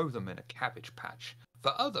throw them in a cabbage patch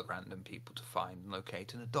for other random people to find,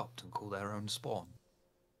 locate, and adopt and call their own spawn.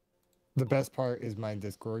 The best part is my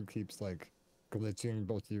Discord keeps like glitching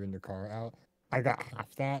both you and the car out. I got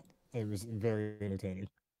half that. It was very entertaining.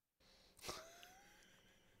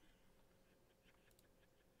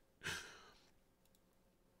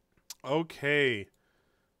 Okay.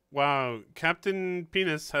 Wow. Captain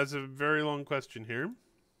Penis has a very long question here.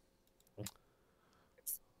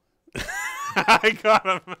 I got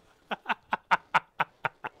him.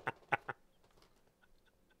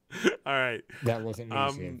 All right. That wasn't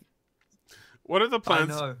me, Shane. What are the I plans?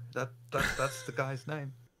 know that's the guy's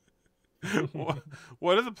name.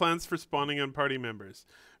 What are the plans for spawning on party members?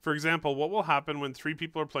 For example, what will happen when 3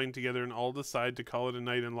 people are playing together and all decide to call it a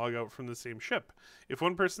night and log out from the same ship? If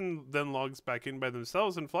one person then logs back in by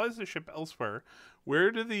themselves and flies the ship elsewhere,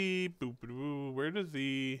 where do the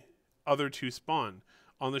other 2 spawn?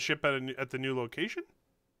 On the ship at the new location?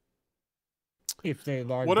 If they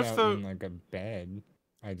logged What if out in like a bed,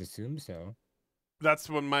 I'd assume so. That's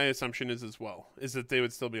what my assumption is as well, is that they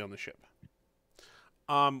would still be on the ship.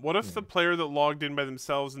 What if the player that logged in by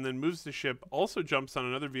themselves and then moves the ship also jumps on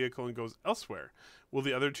another vehicle and goes elsewhere? Will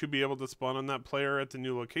the other 2 be able to spawn on that player at the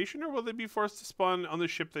new location, or will they be forced to spawn on the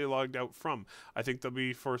ship they logged out from? I think they'll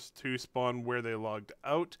be forced to spawn where they logged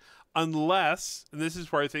out, unless, and this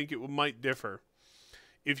is where I think it might differ,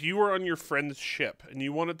 if you were on your friend's ship and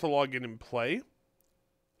you wanted to log in and play,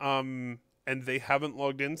 and they haven't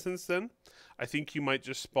logged in since then, I think you might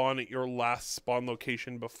just spawn at your last spawn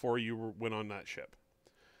location before you went on that ship.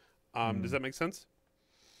 Does that make sense?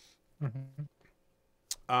 Mm-hmm.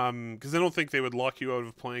 Because I don't think they would lock you out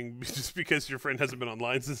of playing just because your friend hasn't been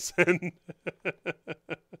online since then.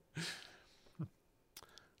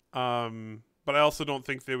 But I also don't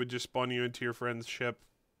think they would just spawn you into your friend's ship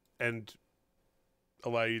and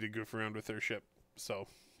allow you to goof around with their ship. So,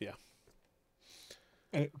 yeah.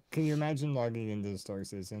 Can you imagine logging into the Star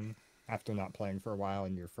Citizen after not playing for a while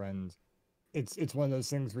and your friend? It's one of those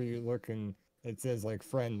things where you look and it says like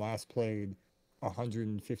friend last played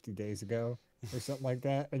 150 days ago or something like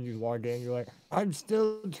that, and you log in, you're like, I'm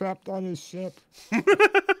still trapped on his ship.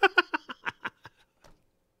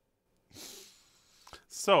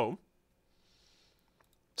 So,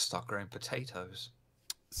 Start growing potatoes.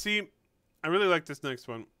 see, I really like this next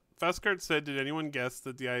one. Fastcart said, did anyone guess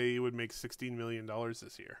that the IAE would make $16 million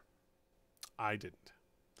this year? I didn't.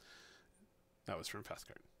 That was from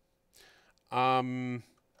Fastcart. I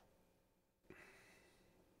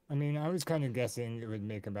mean, I was kind of guessing it would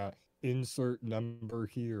make about insert number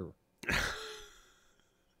here.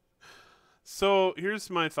 So here's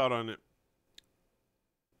my thought on it.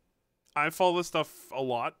 I follow this stuff a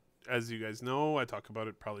lot, as you guys know. I talk about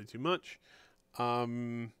it probably too much.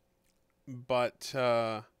 But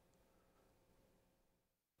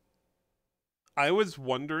I was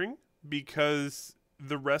wondering, because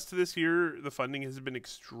the rest of this year, the funding has been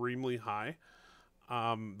extremely high.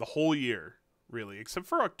 The whole year, really, except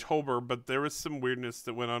for October, but there was some weirdness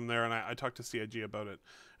that went on there, and I talked to CIG about it,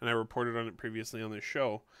 and I reported on it previously on this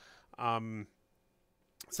show.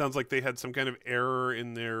 Sounds like they had some kind of error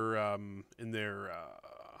in their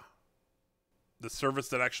the service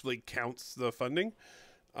that actually counts the funding.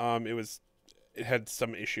 It had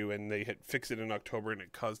some issue, and they had fixed it in October, and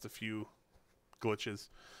it caused a few glitches.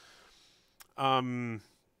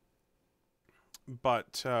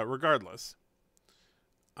 But regardless,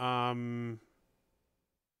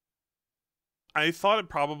 I thought it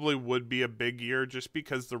probably would be a big year just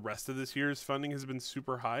because the rest of this year's funding has been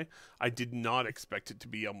super high. I did not expect it to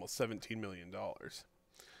be almost $17 million.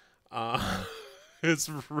 It's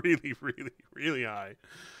really, really, really high.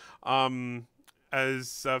 As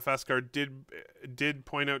Fastcard did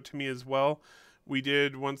point out to me as well, we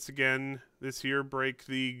did once again this year break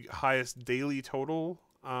the highest daily total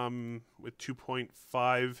with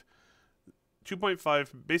 2.5,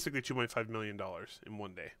 basically $2.5 million in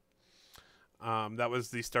one day. That was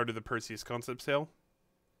the start of the Perseus concept sale.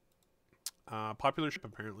 Popular ship,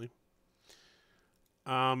 apparently.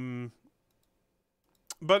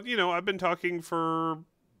 But, you know, I've been talking for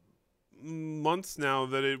months now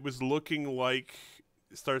that it was looking like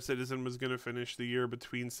Star Citizen was going to finish the year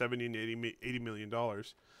between $70 and $80 million.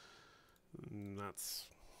 And that's...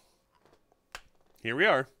 Here we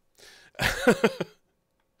are.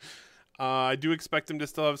 I do expect them to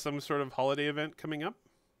still have some sort of holiday event coming up.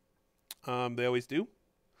 They always do.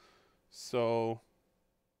 So,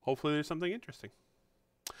 hopefully there's something interesting.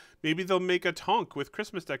 Maybe they'll make a Tonk with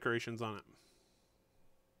Christmas decorations on it.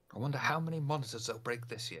 I wonder how many monitors they'll break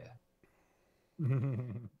this year.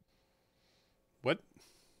 What?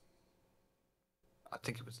 I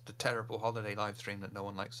think it was the terrible holiday live stream that no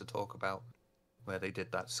one likes to talk about, where they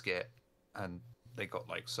did that skit, and they got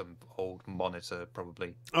like some old monitor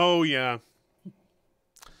probably. Oh yeah.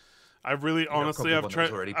 I've really, honestly, I've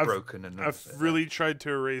tried. Already broken, and I've really tried to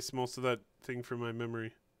erase most of that thing from my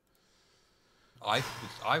memory. I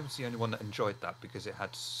was the only one that enjoyed that because it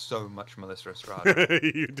had so much Melissa Estrada.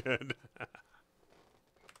 You did.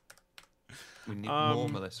 We need more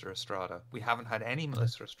Melissa Estrada. We haven't had any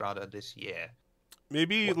Melissa Estrada this year.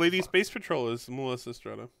 Maybe What Lady Space Patrol is Melissa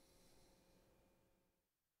Estrada.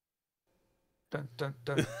 Don't go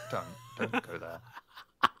there.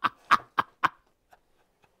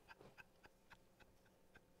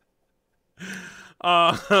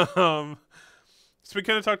 So we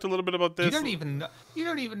kind of talked a little bit about this. You don't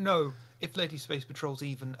even know if Lady Space Patrol's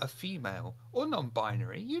even a female or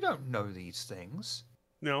non-binary. You don't know these things.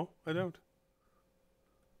 No, I don't.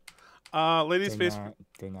 Lady Space.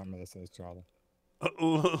 They're not Melissa Estrada.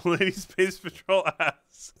 Lady Space Patrol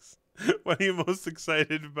asks, "What are you most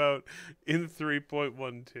excited about in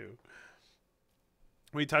 3.12?"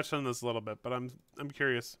 We touched on this a little bit, but I'm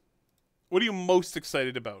curious. What are you most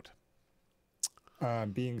excited about?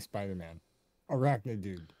 Being Spider-Man. Arachnid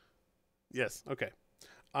dude. Yes. Okay.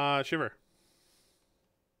 Shiver.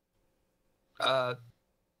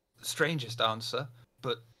 Strangest answer,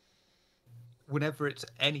 but whenever it's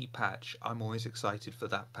any patch, I'm always excited for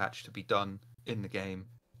that patch to be done in the game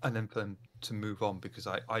and then for them to move on because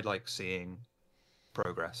I like seeing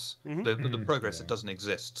progress. Mm-hmm. The progress that doesn't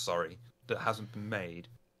exist, that hasn't been made.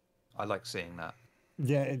 I like seeing that.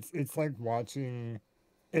 Yeah, it's like watching.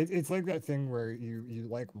 It's like that thing where you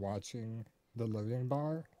like watching the loading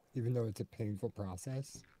bar, even though it's a painful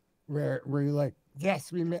process, where you're like,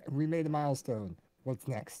 yes, we made a milestone. What's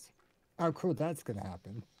next? Oh, cool, that's gonna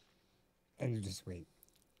happen, and you just wait.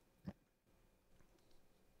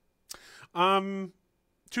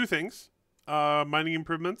 Two things. Mining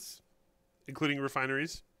improvements, including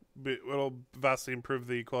refineries. It'll vastly improve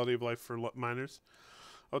the quality of life for miners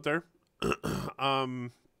out there.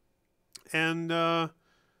 um, and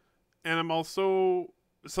I'm also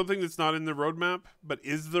something that's not in the roadmap, but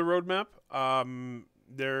is the roadmap.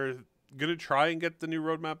 They're gonna try and get the new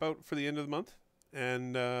roadmap out for the end of the month,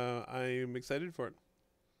 and I'm excited for it.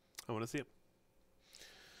 I want to see it.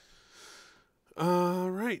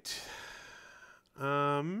 All right.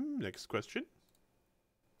 Next question.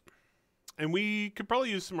 And we could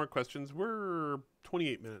probably use some more questions. We're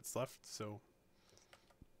 28 minutes left, so.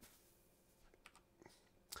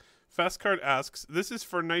 Fastcard asks, this is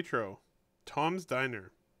for Nitro, Tom's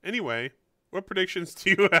Diner. Anyway, what predictions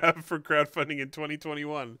do you have for crowdfunding in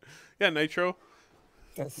 2021? Yeah, Nitro.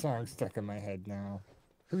 That song's stuck in my head now.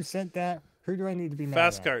 Who sent that? Who do I need to be mad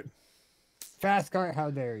Fastcard. at? Fastcard, how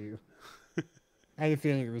dare you? I had a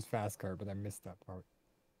feeling it was Fastcard, but I missed that part.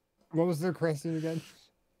 What was the question again?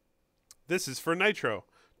 This is for Nitro,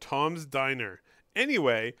 Tom's Diner.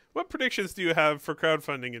 Anyway, what predictions do you have for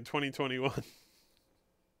crowdfunding in 2021?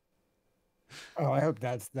 Oh, I hope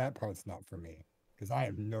that part's not for me, because I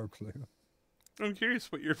have no clue. I'm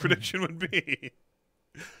curious what your prediction would be.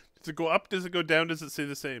 Does it go up? Does it go down? Does it stay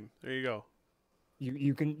the same? There you go.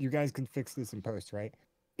 You guys can fix this in post, right?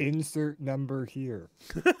 Insert number here.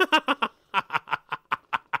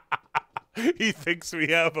 He thinks we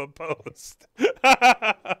have a post.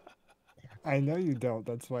 I know you don't.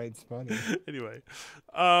 That's why it's funny. Anyway,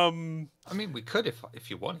 I mean, we could if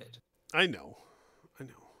you wanted. I know.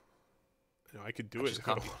 I could do it. Just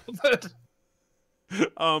can't be bothered.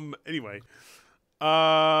 Anyway,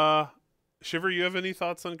 Shiver, you have any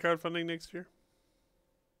thoughts on crowdfunding next year?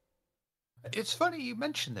 It's funny you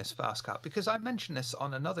mention this, Fastcat, because I mentioned this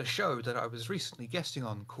on another show that I was recently guesting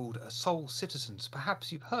on called Soul Citizens.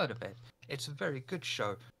 Perhaps you've heard of it. It's a very good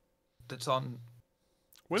show that's on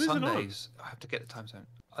When Sundays. is it I have to get the time zone.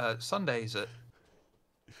 Sundays at...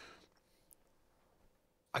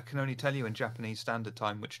 I can only tell you in Japanese Standard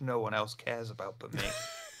Time, which no one else cares about but me. on?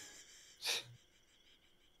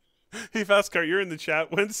 Hey, Fastcar, you're in the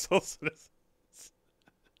chat. When's Soul Citizens?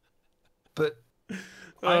 But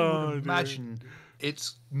I Oh, would dear. imagine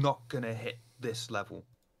it's not going to hit this level.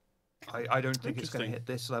 I don't think it's going to Interesting. hit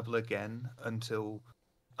this level again until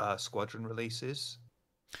Squadron releases,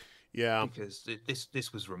 Yeah. because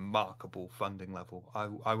this was remarkable funding level.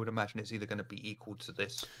 I would imagine it's either going to be equal to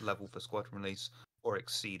this level for Squadron release or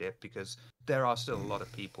exceed it, because there are still a lot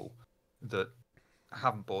of people that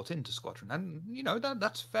haven't bought into Squadron, and you know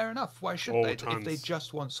that's fair enough. Why should Oh, they? If they tons.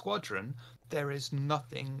 just want Squadron, there is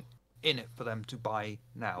nothing in it for them to buy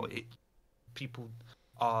now. It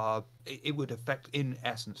would affect, in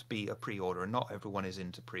essence, be a pre-order, and not everyone is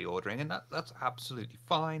into pre-ordering, and that's absolutely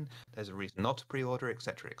fine. There's a reason not to pre-order,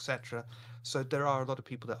 etc., etc. So there are a lot of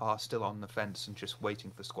people that are still on the fence and just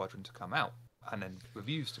waiting for Squadron to come out and then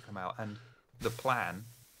reviews to come out. And the plan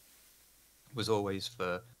was always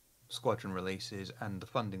for Squadron releases, and the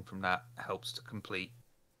funding from that helps to complete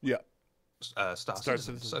Yeah. Star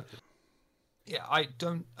Citizen. Citizen. So yeah, I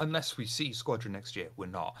don't, unless we see Squadron next year, we're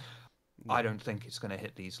not. I don't think it's going to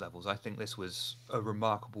hit these levels. I think this was a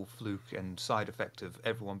remarkable fluke and side effect of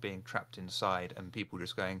everyone being trapped inside and people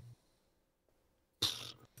just going,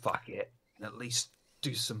 fuck it, and at least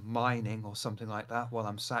do some mining or something like that while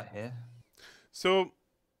I'm sat here. So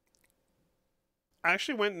I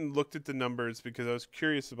actually went and looked at the numbers because I was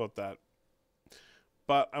curious about that.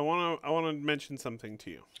 But I want to mention something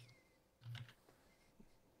to you.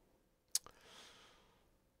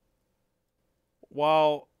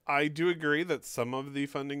 While I do agree that some of the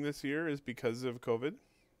funding this year is because of COVID,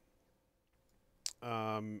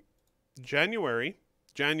 January,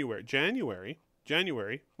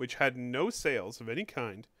 which had no sales of any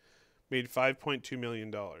kind, made $5.2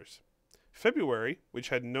 million. February, which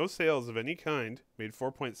had no sales of any kind, made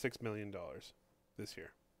 $4.6 million this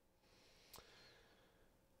year.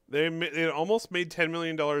 They almost made $10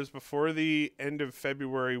 million before the end of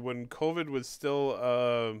February, when COVID was still...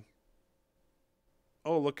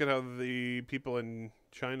 oh, look at how the people in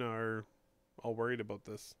China are all worried about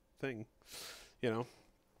this thing, you know.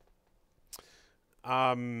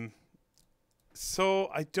 So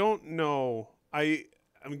I don't know.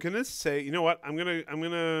 I'm gonna say, you know what? I'm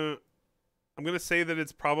gonna say that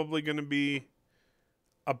it's probably gonna be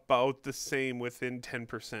about the same, within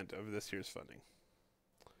 10% of this year's funding.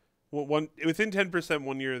 within 10%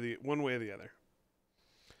 one way or the other.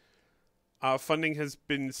 Funding has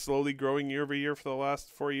been slowly growing year over year for the last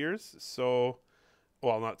 4 years. So,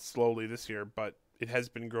 well, not slowly this year, but it has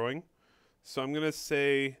been growing. So I'm gonna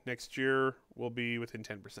say next year will be within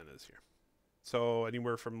 10% of this year. So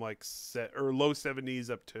anywhere from like low 70s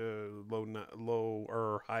up to low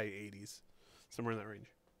or high 80s, somewhere in that range.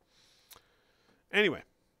 Anyway,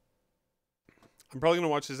 I'm probably gonna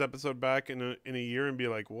watch this episode back in a year and be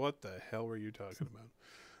like, "What the hell were you talking about?"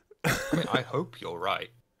 I mean, I hope you're right.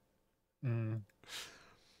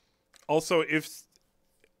 Also, if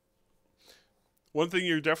one thing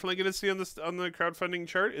you're definitely going to see on the crowdfunding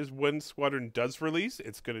chart is when Squadron does release,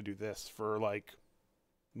 it's going to do this for like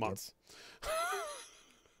months.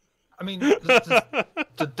 I mean,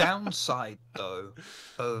 the downside though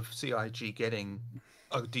of CIG getting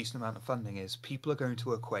a decent amount of funding is people are going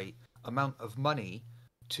to equate amount of money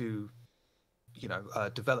to,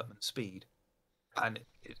 development speed, and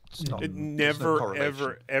it's not. It there's no never,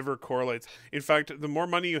 correlation. ever correlates. In fact, the more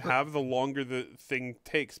money you have, the longer the thing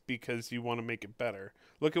takes because you want to make it better.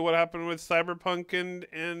 Look at what happened with Cyberpunk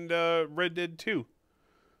and Red Dead 2.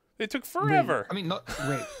 They took forever. I mean,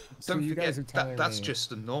 Wait, so don't you forget guys are telling that's me,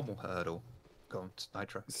 just the normal hurdle. Go on,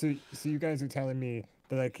 Nitro. So you guys are telling me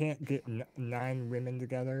that I can't get 9 women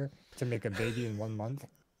together to make a baby in 1 month?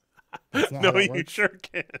 That's not No, how that you works? sure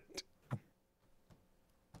can't.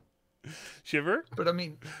 Shiver? But I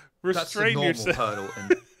mean, that's the Restrain normal yourself. hurdle.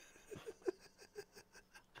 And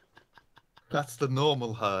that's the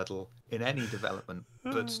normal hurdle in any development.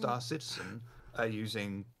 But Star Citizen are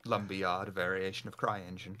using Lumberyard, a variation of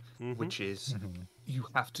CryEngine, which is you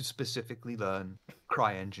have to specifically learn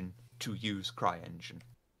CryEngine to use CryEngine.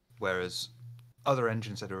 Whereas other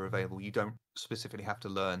engines that are available, you don't specifically have to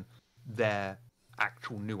learn their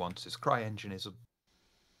actual nuances. CryEngine is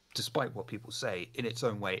despite what people say, in its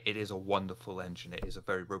own way, it is a wonderful engine. It is a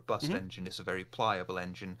very robust engine. It's a very pliable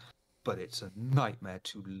engine, but it's a nightmare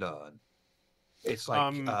to learn. It's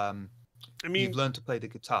like, I mean, you've learned to play the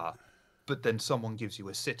guitar, but then someone gives you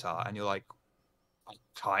a sitar, and you're like, I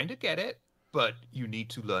kind of get it, but you need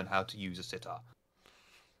to learn how to use a sitar.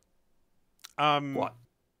 What?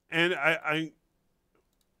 And I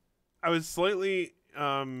was slightly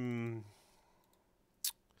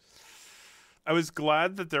I was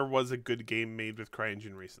glad that there was a good game made with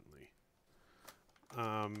CryEngine recently.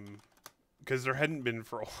 Because there hadn't been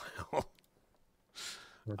for a while.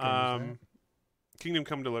 What game is that? Kingdom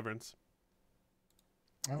Come Deliverance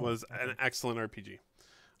was an excellent RPG.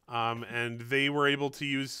 And they were able to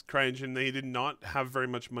use CryEngine. They did not have very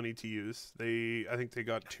much money to use. I think they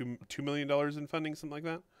got $2 million in funding, something like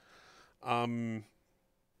that. And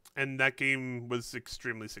that game was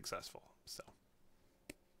extremely successful. So,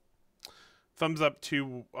 thumbs up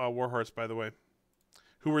to Warhorse, by the way,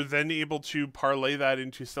 who were then able to parlay that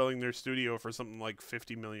into selling their studio for something like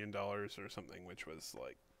 $50 million or something, which was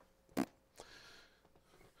like.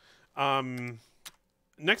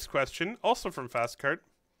 Next question, also from Fastcart.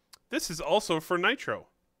 This is also for Nitro.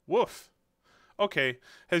 Woof. Okay,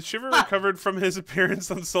 has Shiver recovered from his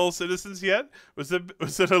appearance on Soul Citizens yet? Was it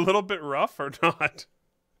a little bit rough or not?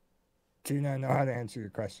 Do not know how to answer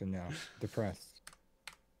your question now. Depressed.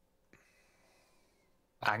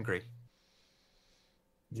 Angry.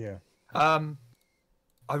 Yeah. I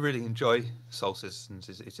really enjoy Soul Citizens.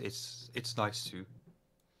 It's nice to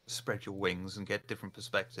spread your wings and get different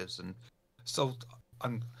perspectives. And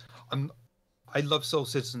I love Soul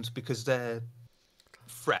Citizens because they're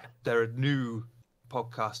a new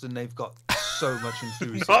podcast and they've got so much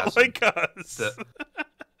enthusiasm. Not like us.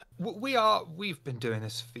 We've been doing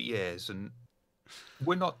this for years, and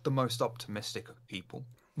we're not the most optimistic of people.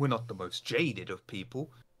 We're not the most jaded of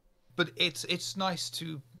people, but it's nice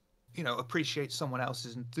to, appreciate someone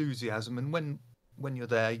else's enthusiasm. And when you're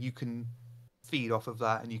there, you can feed off of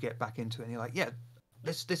that, and you get back into it, and you're like, yeah,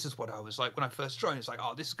 this is what I was like when I first joined. It's like,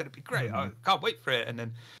 oh, this is going to be great. I can't wait for it. And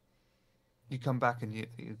then you come back and you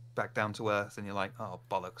back down to earth, and you're like, oh,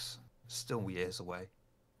 bollocks, still years away.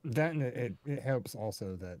 That and it helps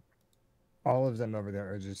also that all of them over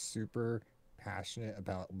there are just super passionate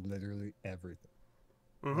about literally everything.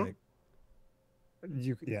 Mm-hmm. Like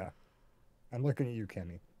I'm looking at you,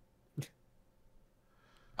 Kemi.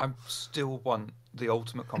 I still want the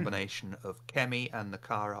ultimate combination of Kemi and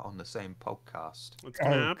Nehkara on the same podcast. It's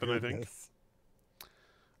gonna happen, goodness.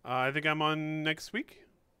 I think I'm on next week,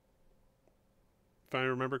 if I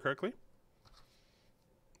remember correctly.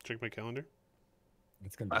 Check my calendar.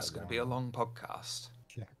 That's going to be a long podcast.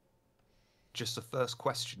 Yeah. Just the first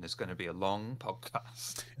question is going to be a long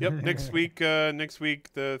podcast. Yep, next week,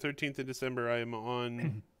 the 13th of December, I am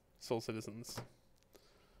on Soul Citizens.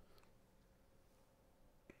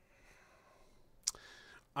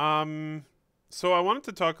 So I wanted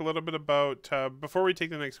to talk a little bit about before we take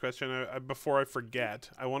the next question. Before I forget,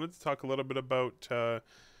 I wanted to talk a little bit about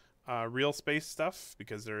real space stuff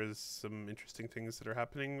because there is some interesting things that are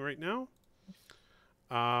happening right now.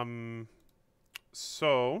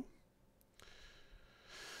 So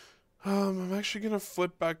I'm actually gonna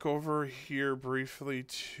flip back over here briefly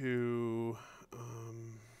to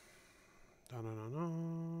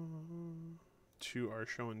to our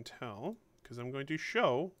show and tell because I'm going to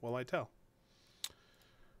show while I tell.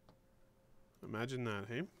 Imagine that,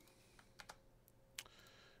 hey?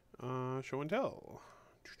 Show and tell.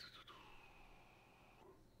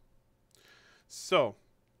 So,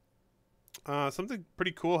 something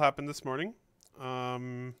pretty cool happened this morning.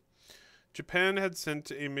 Japan had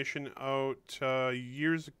sent a mission out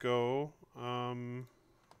years ago.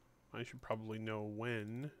 I should probably know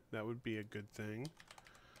when. That would be a good thing.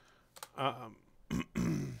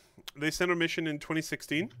 They sent a mission in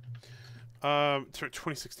 2016.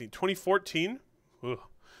 2014. Ugh.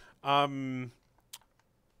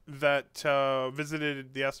 That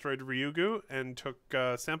visited the asteroid Ryugu and took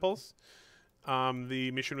samples.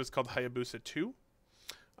 The mission was called Hayabusa 2.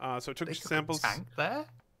 So it took They samples. tank there.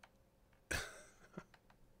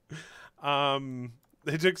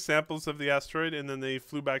 They took samples of the asteroid and then they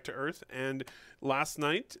flew back to Earth. And last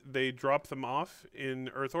night they dropped them off in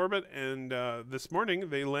Earth orbit, and this morning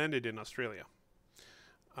they landed in Australia.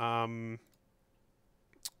 And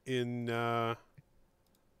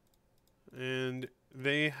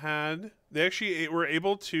they actually were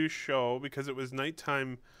able to show, because it was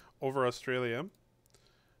nighttime over Australia,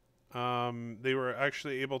 they were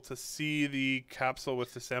actually able to see the capsule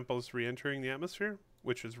with the samples re-entering the atmosphere,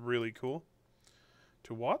 which was really cool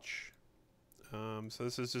to watch. So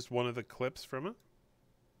this is just one of the clips from it.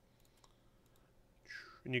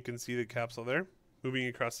 And you can see the capsule there moving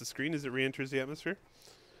across the screen as it re-enters the atmosphere.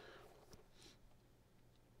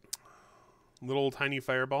 Little tiny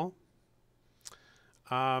fireball.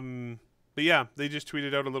 But yeah, they just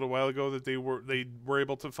tweeted out a little while ago that they were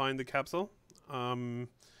able to find the capsule, and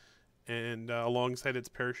alongside its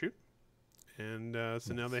parachute, and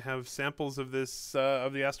so now they have samples of this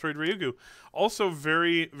of the asteroid Ryugu. Also,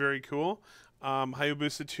 very very cool.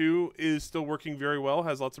 Hayabusa 2 is still working very well,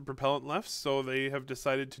 has lots of propellant left, so they have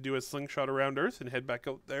decided to do a slingshot around Earth and head back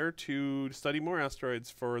out there to study more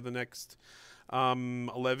asteroids for the next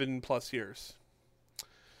 11 plus years.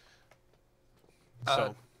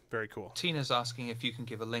 So, very cool. Tina's asking if you can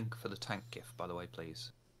give a link for the tank GIF, by the way,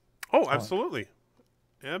 please. Oh, absolutely.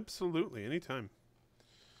 Absolutely. Anytime.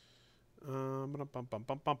 There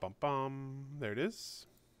it is.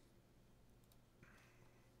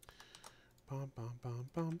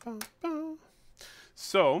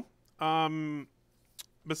 So,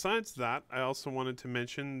 besides that, I also wanted to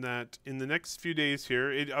mention that in the next few days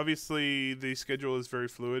here, obviously the schedule is very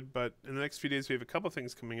fluid, but in the next few days we have a couple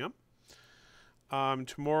things coming up.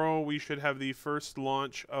 Tomorrow we should have the first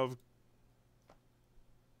launch of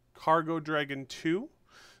Cargo Dragon 2.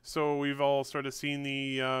 So we've all sort of seen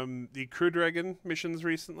the Crew Dragon missions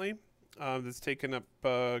recently. That's taken up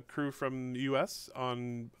crew from the U.S.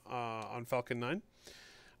 on Falcon 9.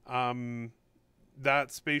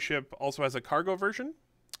 That spaceship also has a cargo version,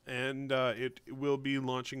 and it will be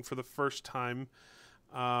launching for the first time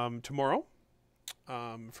tomorrow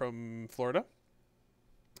from Florida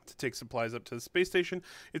to take supplies up to the space station.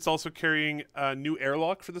 It's also carrying a new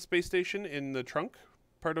airlock for the space station in the trunk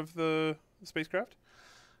part of the spacecraft.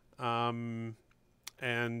 Then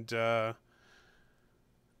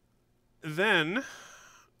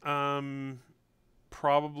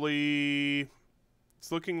probably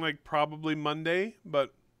it's looking like probably Monday,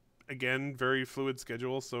 but again, very fluid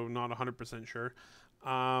schedule, so not 100% sure.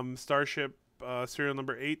 Starship serial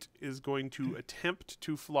number 8 is going to attempt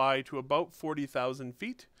to fly to about 40,000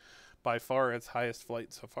 feet, by far its highest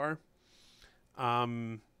flight so far.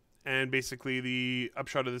 And basically the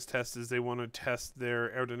upshot of this test is they want to test their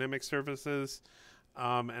aerodynamic surfaces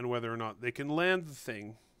and whether or not they can land the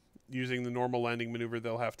thing using the normal landing maneuver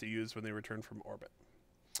they'll have to use when they return from orbit.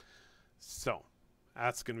 So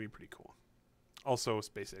that's going to be pretty cool. Also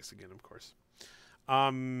SpaceX again, of course.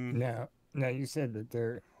 Now you said that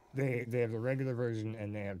they have the regular version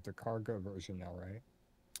and they have the cargo version now, right?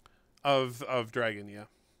 Of Dragon, yeah.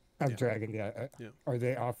 Dragon, yeah. Yeah. Are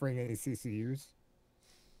they offering any CCUs?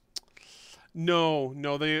 No,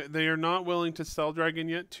 they are not willing to sell Dragon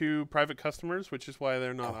yet to private customers, which is why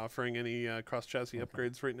they're not offering any cross chassis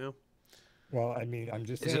upgrades right now. Well, I mean, I'm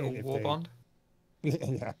just Is saying. it all Warbond?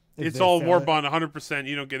 Yeah. It's all Warbond 100%.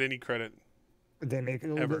 You don't get any credit. They make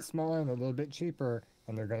it a little bit smaller and a little bit cheaper,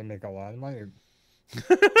 and they're going to make a lot of money.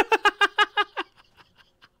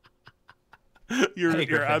 You're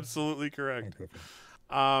Griffin. absolutely correct.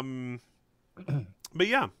 But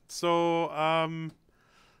yeah, so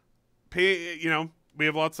we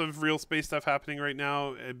have lots of real space stuff happening right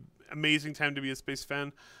now. Amazing time to be a space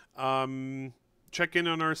fan. Check in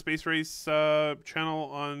on our Space Race channel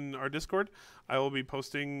on our Discord. I will be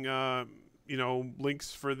posting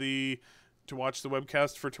links to watch the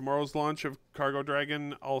webcast for tomorrow's launch of Cargo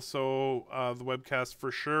Dragon. Also, the webcast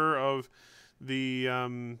for sure of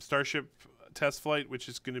the Starship test flight, which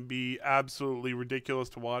is going to be absolutely ridiculous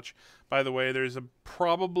to watch. By the way, there's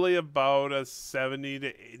probably about a 70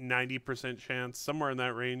 to 90% chance, somewhere in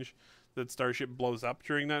that range, that Starship blows up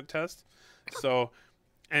during that test. So,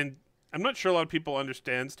 and I'm not sure a lot of people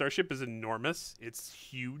understand, Starship is enormous. It's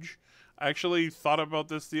huge. I actually thought about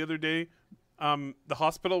this the other day. The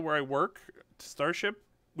hospital where I work, Starship,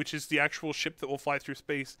 which is the actual ship that will fly through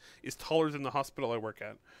space, is taller than the hospital I work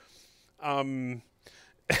at. And,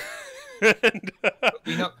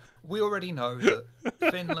 we already know that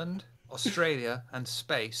Finland, Australia, and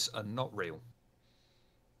space are not real.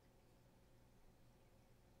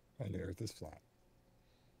 And the Earth is flat.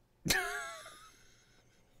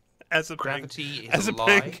 As a Gravity as is a a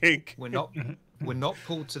lie. pancake. We're not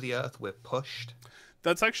pulled to the Earth. We're pushed.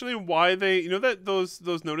 That's actually why they, that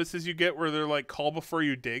those notices you get where they're like, call before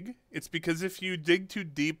you dig. It's because if you dig too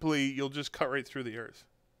deeply, you'll just cut right through the Earth.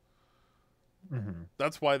 Mm-hmm.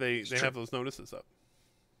 That's why they have those notices up.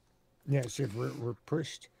 Yeah, Shiv, we're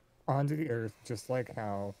pushed onto the Earth just like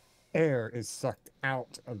how air is sucked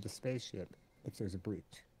out of the spaceship if there's a breach.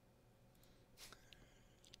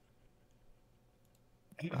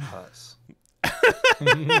 It hurts.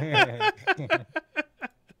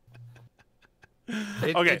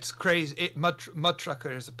 Okay. It's crazy. Mud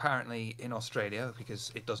Trucker is apparently in Australia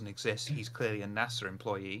because it doesn't exist. He's clearly a NASA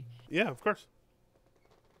employee. Yeah, of course.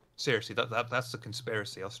 Seriously, that's the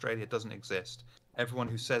conspiracy. Australia doesn't exist. Everyone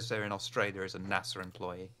who says they're in Australia is a NASA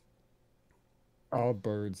employee. All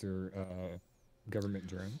birds are government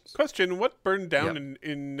drones. Question: what burned down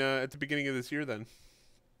in at the beginning of this year then?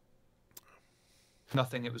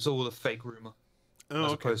 Nothing. It was all a fake rumor,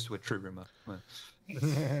 as opposed to a true rumor.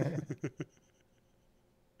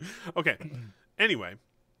 Okay. Anyway,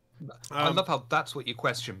 I love how that's what you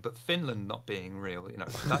question, but Finland not being real,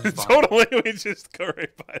 that's fine. totally. We just go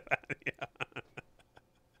right by that.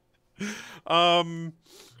 Yeah.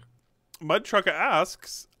 Mud Trucker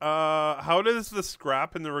asks, how does the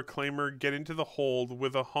scrap and the reclaimer get into the hold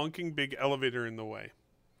with a honking big elevator in the way?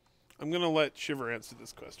 I'm gonna let Shiver answer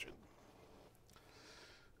this question.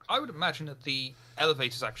 I would imagine that the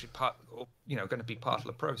elevator is actually going to be part of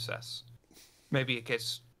the process. Maybe it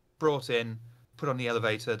gets brought in, put on the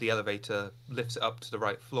elevator lifts it up to the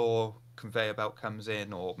right floor, conveyor belt comes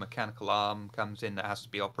in, or mechanical arm comes in that has to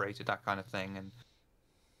be operated, that kind of thing, and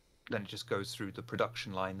then it just goes through the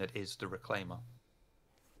production line that is the reclaimer.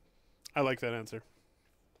 I like that answer.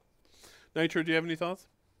 Nitro, do you have any thoughts?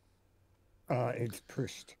 It's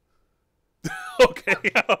pushed. Okay,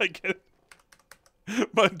 I like it.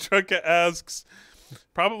 Mud Trucker asks,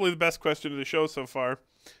 probably the best question of the show so far.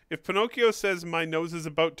 If Pinocchio says my nose is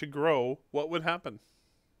about to grow, what would happen?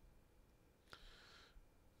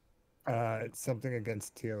 It's something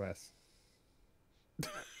against TOS.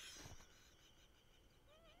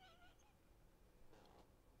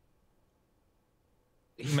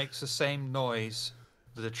 He makes the same noise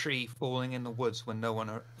that a tree falling in the woods when no one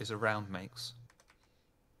is around makes.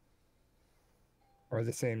 Or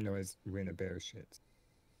the same noise when a bear shits.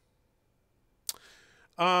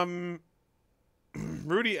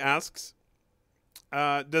 Rudy asks,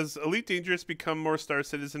 does Elite Dangerous become more Star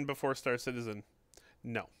Citizen before Star Citizen?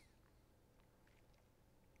 No.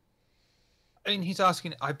 I mean,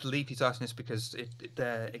 I believe he's asking this because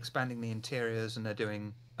they're expanding the interiors and they're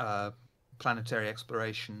doing planetary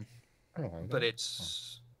exploration. But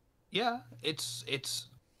it's a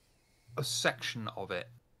section of it.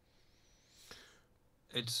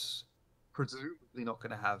 It's presumably not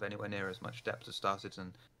going to have anywhere near as much depth as Star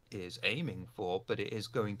Citizen is aiming for, but it is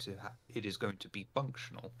going to be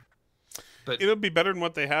functional. But it'll be better than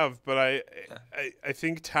what they have, but I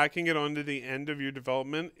think tacking it onto the end of your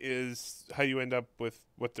development is how you end up with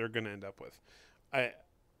what they're going to end up with.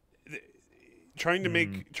 Trying to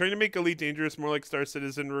make Elite Dangerous more like Star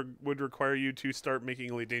Citizen would require you to start making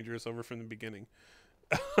Elite Dangerous over from the beginning.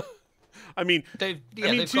 I mean, they've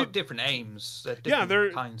got different aims. They're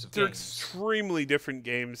kinds of they're games. extremely different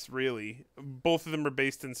games, really. Both of them are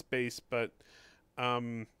based in space, but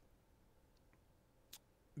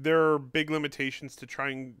there are big limitations to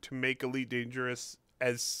trying to make Elite Dangerous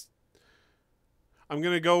as, I'm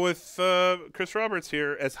going to go with Chris Roberts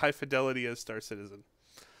here, as high fidelity as Star Citizen.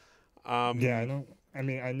 Yeah, I don't. I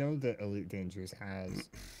mean, I know that Elite Dangerous has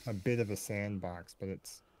a bit of a sandbox, but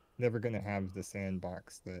it's never going to have the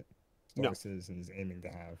sandbox that No, Star Citizen is aiming to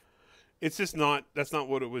have. it's just not. That's not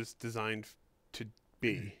what it was designed to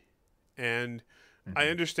be. And I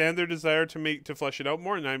Mhm. understand their desire to flesh it out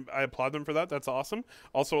more, and I applaud them for that. That's awesome.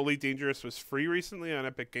 Also, Elite Dangerous was free recently on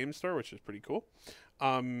Epic Game Store, which is pretty cool.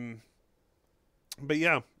 Um, but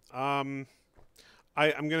yeah, um,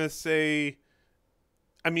 I'm gonna say,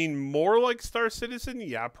 I mean, more like Star Citizen,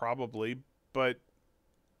 yeah, probably, but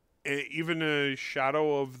even a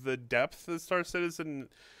shadow of the depth that Star Citizen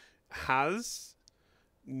has,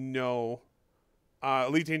 no.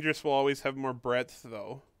 Elite Dangerous will always have more breadth,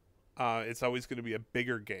 though. It's always going to be a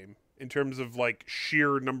bigger game in terms of like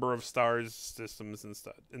sheer number of stars, systems, and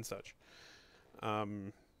such.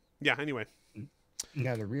 Yeah. Anyway,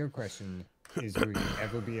 Now, the real question is, will you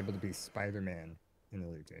ever be able to be Spider-Man in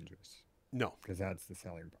Elite Dangerous? no, Because that's the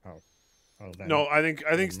selling. Oh, no. then I think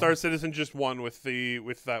never Star mind. Citizen just won with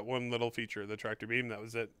that one little feature, the tractor beam. That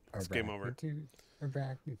was it. It's game over. Arachnitude,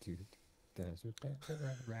 arachnitude, that's what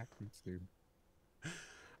arachnids do.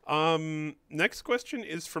 Next question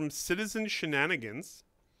is from Citizen Shenanigans.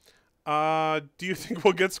 Do you think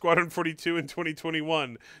we'll get Squadron 42 in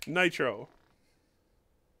 2021? Nitro.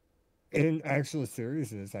 In actual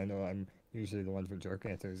seriousness, I know I'm usually the one for joke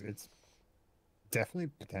answers. It's definitely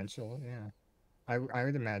potential. Yeah, I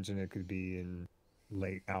would imagine it could be in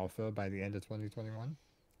late alpha by the end of 2021.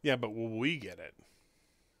 Yeah, but will we get it?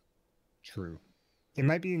 True. It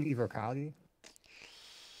might be in Evocati.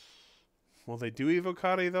 Will they do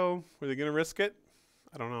Evocati though? Were they gonna risk it?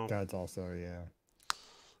 I don't know. That's also, yeah.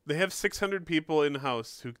 They have 600 people in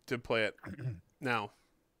house who to play it now,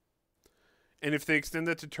 and if they extend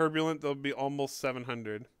that to Turbulent, there'll be almost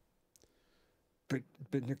 700. But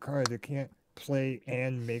Nehkara, they can't play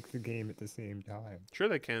and make the game at the same time. Sure,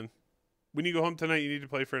 they can. When you go home tonight, you need to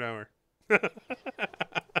play for an hour,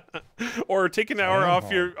 or take an I hour am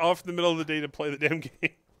off home. off the middle of the day to play the damn game.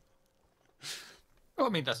 Well, I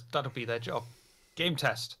mean, that'll be their job. Game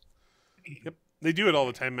test. Yep, they do it all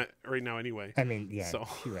the time right now anyway. I mean, yeah, So.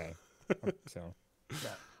 QA. So Yeah.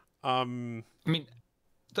 Um, I mean,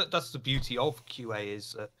 that's the beauty of QA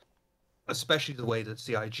is, especially the way that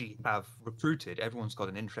CIG have recruited. Everyone's got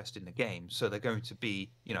an interest in the game, so they're going to be,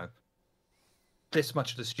 this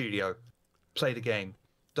much of the studio, play the game,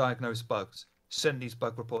 diagnose bugs, send these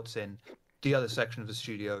bug reports in. The other section of the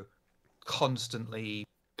studio, constantly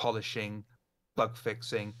polishing, bug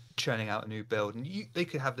fixing, churning out a new build, and they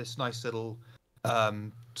could have this nice little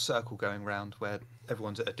circle going round where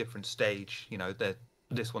everyone's at a different stage.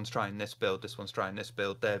 This one's trying this build, this one's trying this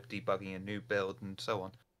build, they're debugging a new build, and so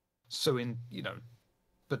on. So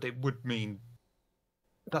but it would mean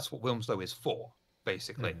that's what Wilmslow is for,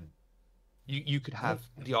 basically. Mhm. You could have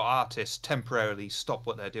your artists temporarily stop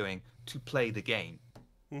what they're doing to play the game.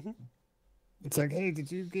 mhm. It's like, hey,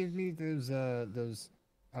 did you give me those artists,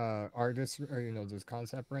 or those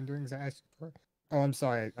concept renderings I asked you for? Oh, I'm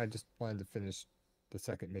sorry. I just wanted to finish the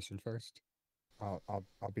second mission first. I'll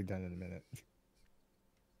be done in a minute.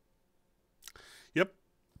 Yep.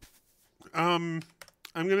 I'm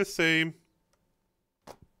gonna say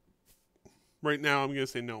right now. I'm gonna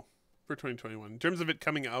say no for 2021 in terms of it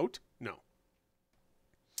coming out. No.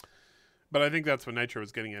 But I think that's what Nitro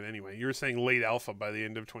was getting at anyway. You were saying late alpha by the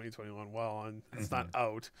end of 2021. Well, and it's not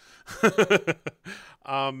out.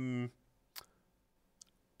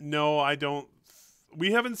 No, I don't.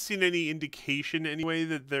 We haven't seen any indication anyway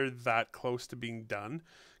that they're that close to being done.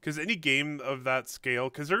 Because any game of that scale,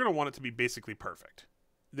 because they're going to want it to be basically perfect.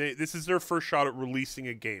 This is their first shot at releasing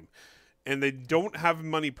a game. And they don't have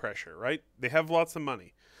money pressure, right? They have lots of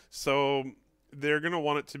money. So they're going to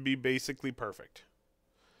want it to be basically perfect.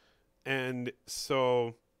 And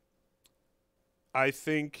so I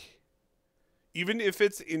think even if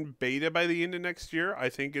it's in beta by the end of next year, I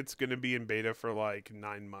think it's going to be in beta for like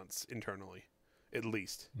 9 months internally, at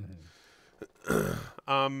least.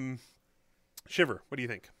 Shiver, what do you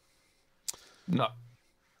think? No.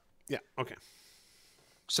 Yeah, okay.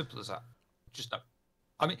 Simple as that. Just no.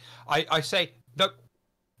 I mean, I say no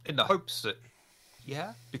in the hopes that,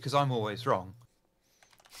 yeah, because I'm always wrong.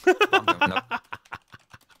 I'm going no.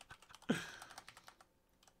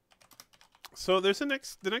 So there's the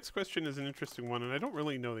next question is an interesting one, and I don't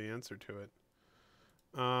really know the answer to it.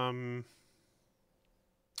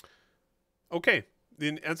 Okay,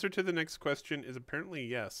 the answer to the next question is apparently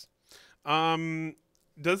yes.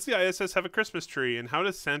 Does the ISS have a Christmas tree, and how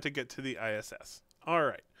does Santa get to the ISS? All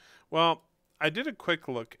right. Well, I did a quick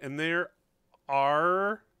look, and there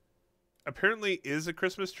is a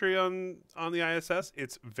Christmas tree on the ISS.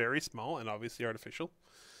 It's very small and obviously artificial.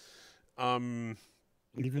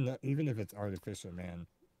 Even if it's artificial, man,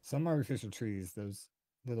 some artificial trees, those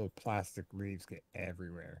little plastic leaves get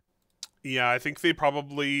everywhere. Yeah, I think they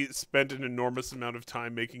probably spent an enormous amount of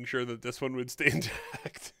time making sure that this one would stay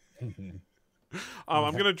intact.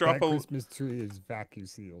 I'm gonna drop that a Christmas tree is vacuum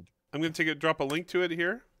sealed. I'm gonna drop a link to it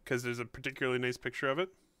here because there's a particularly nice picture of it.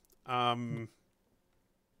 How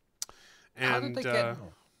did they get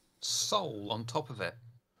soul on top of it?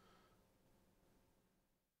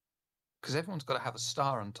 Because everyone's got to have a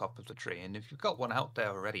star on top of the tree, and if you've got one out there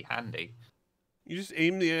already handy, you just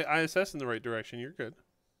aim the ISS in the right direction. You're good.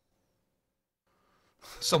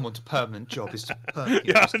 Someone's permanent job is to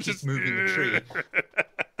just keep moving the tree.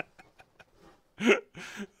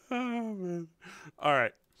 Oh man! All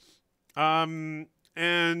right.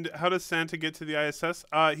 And how does Santa get to the ISS?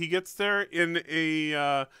 He gets there in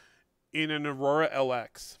an Aurora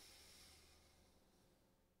LX.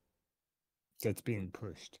 That's being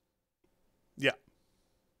pushed. Yeah.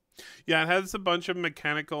 Yeah, it has a bunch of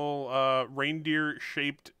mechanical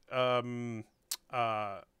reindeer-shaped nacelles,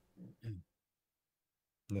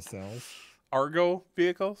 Argo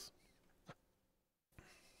vehicles.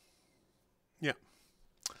 Yeah.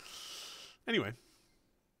 Anyway,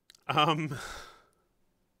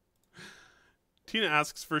 Tina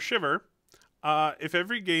asks for Shiver. If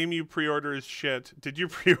every game you pre-order is shit, did you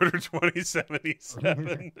pre-order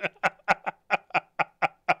 2077?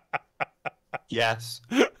 Yes.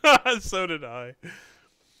 So did I.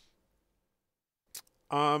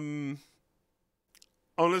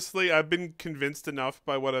 Honestly, I've been convinced enough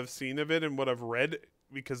by what I've seen of it and what I've read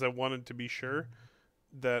because I wanted to be sure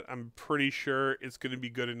that I'm pretty sure it's going to be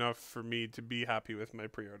good enough for me to be happy with my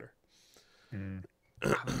pre-order. I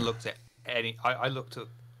haven't looked at any. I looked at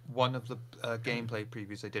one of the gameplay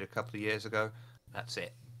previews they did a couple of years ago. That's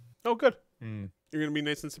it. Oh, good. You're going to be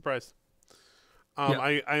nice and surprised.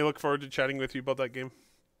 Yeah. I look forward to chatting with you about that game.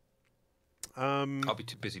 I'll be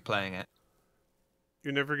too busy playing it.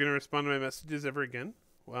 You're never going to respond to my messages ever again?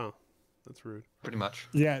 Wow. That's rude. Pretty much.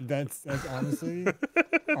 Yeah, that's honestly,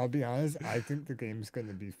 I'll be honest, I think the game's going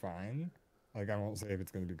to be fine. Like, I won't say if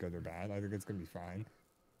it's going to be good or bad. I think it's going to be fine.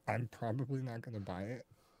 I'm probably not going to buy it.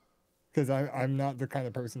 Because I'm not the kind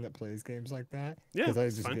of person that plays games like that. Yeah, because I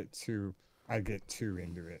it's just fine. get too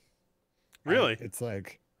into it. Really? It's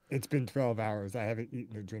like, it's been 12 hours. I haven't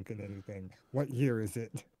eaten or drinking anything. What year is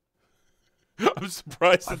it? I'm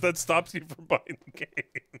surprised that stops you from buying the game.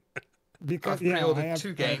 Because I've pre-ordered I have 2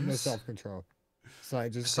 I have no games. self-control. So I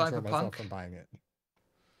just control myself from buying it.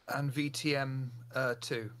 And VTM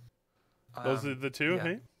 2. Those are the two, yeah.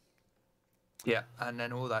 hey? Yeah, and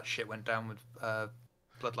then all that shit went down with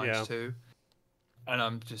Bloodlines 2. And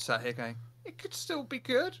I'm just sat here going, it could still be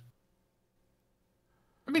good.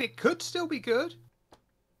 I mean, it could still be good.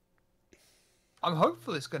 I'm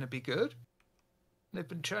hopeful it's going to be good. They've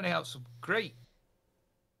been churning out some great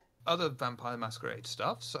other Vampire Masquerade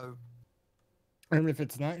stuff, so... And if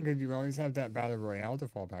it's not good, you always have that Battle Royale to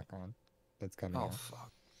fall back on. That's coming out.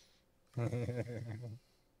 fuck.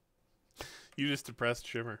 You just depressed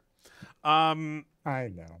Shiver. I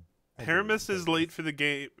know. Paramus is late for the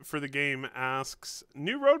game. Asks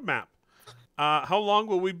new roadmap. How long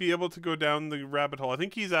will we be able to go down the rabbit hole? I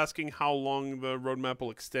think he's asking how long the roadmap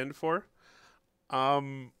will extend for.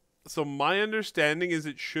 So my understanding is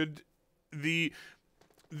it should there's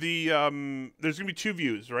gonna be 2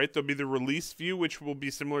 views, right? There'll be the release view, which will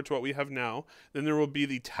be similar to what we have now. Then there will be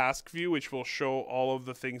the task view, which will show all of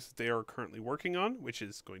the things that they are currently working on, which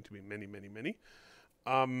is going to be many, many, many.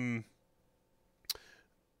 I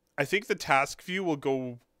think the task view will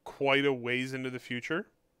go quite a ways into the future.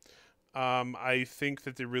 I think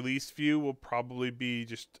that the release view will probably be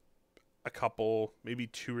just a couple, maybe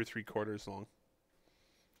 2 or 3 quarters long.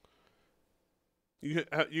 You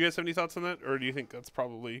guys have any thoughts on that, or do you think that's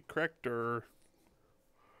probably correct? Or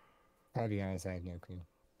I'll be honest, I have no clue.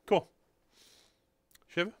 cool.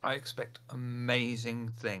 Shiv? I expect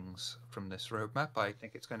amazing things from this roadmap. I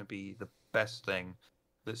think it's going to be the best thing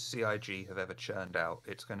that CIG have ever churned out.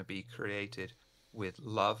 It's going to be created with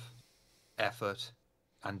love, effort,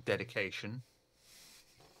 and dedication.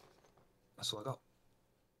 That's all I got.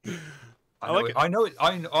 I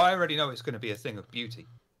already know it's going to be a thing of beauty.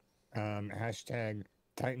 Hashtag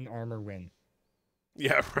Titan Armor win.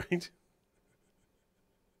 Yeah, right.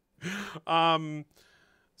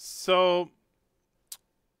 So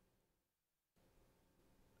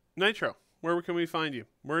Nitro, where can we find you?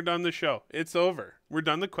 We're done the show. It's over. We're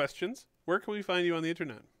done the questions. Where can we find you on the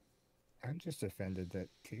internet? I'm just offended that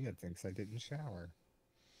Tia thinks I didn't shower.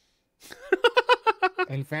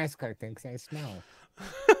 And Fastcar thinks I smell.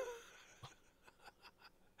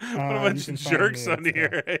 What a You bunch can of find jerks me on at,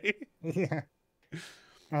 here, eh?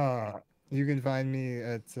 yeah. You can find me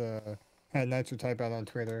at Nitro Type Out on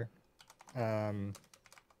Twitter. I've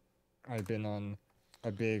been on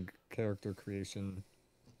a big character creation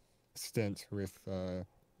stint with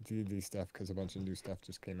D&D stuff because a bunch of new stuff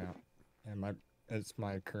just came out, and it's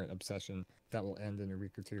my current obsession that will end in a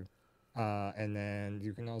week or two. And then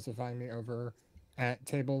you can also find me over at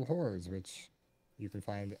Table of Horrors, which you can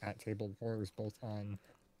find at Table of Horrors both on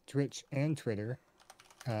Twitch and Twitter.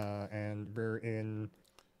 And we're in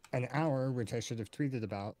an hour, which I should have tweeted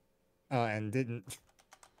about, and didn't.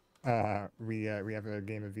 We have a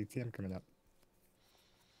game of VTM coming up.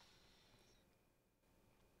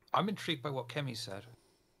 I'm intrigued by what Kemi said.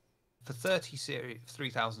 For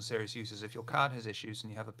 3,000 series users, if your card has issues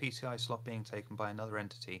and you have a PCI slot being taken by another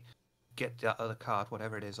entity, get that other card,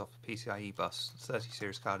 whatever it is, off the PCIe bus. 30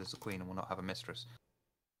 series card is the queen and will not have a mistress.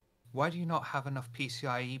 Why do you not have enough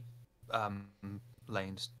PCIe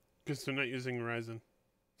lanes? Because they're not using Horizon.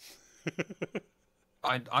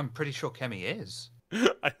 I'm pretty sure Kemi is.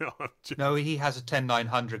 I know. No, he has a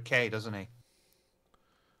 10900K, doesn't he?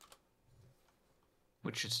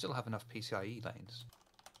 Which should still have enough PCIe lanes.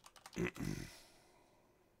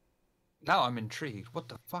 Now I'm intrigued. What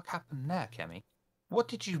the fuck happened there, Kemi? What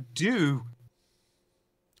did you do?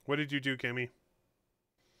 What did you do, Kemi?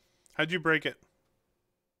 How'd you break it?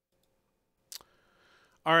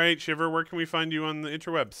 All right, Shiver, where can we find you on the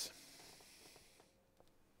interwebs?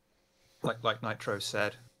 Like Nitro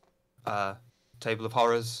said, Table of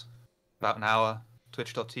Horrors, about an hour.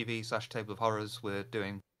 Twitch.tv/Table of Horrors. We're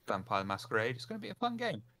doing Vampire Masquerade. It's going to be a fun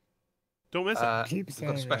game. Don't miss it. Keep we've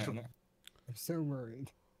saying got a special. that. I'm so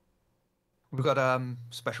worried. We've got a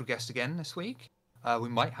special guest again this week. We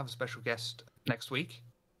might have a special guest next week.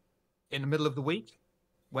 In the middle of the week,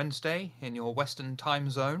 Wednesday, in your Western time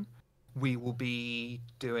zone, we will be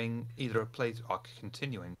doing either a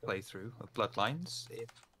continuing playthrough of Bloodlines if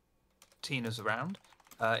Tina's around.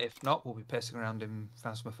 If not, we'll be pissing around in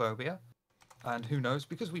Phasmophobia. And who knows,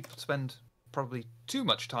 because we spend probably too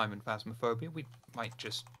much time in Phasmophobia, we might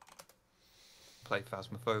just play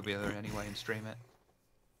Phasmophobia anyway and stream it.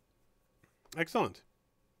 Excellent.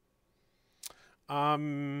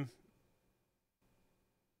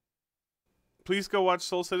 Please go watch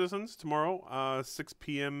Soul Citizens tomorrow, 6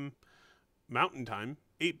 p.m. Mountain Time,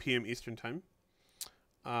 8 p.m. Eastern Time.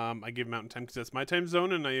 I give Mountain Time because that's my time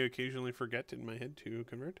zone, and I occasionally forget in my head to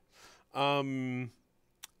convert. And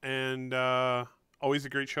always a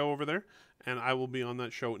great show over there. And I will be on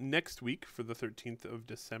that show next week for the 13th of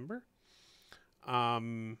December.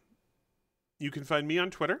 You can find me on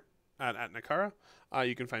Twitter at Nehkara.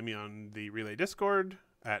 You can find me on the Relay Discord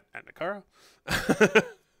at Nehkara.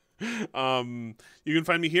 You can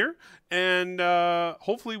find me here, and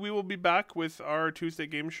hopefully we will be back with our Tuesday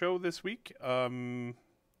game show this week,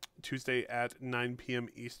 Tuesday at 9 p.m.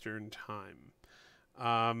 Eastern Time.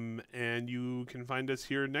 And you can find us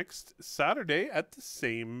here next Saturday at the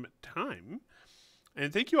same time.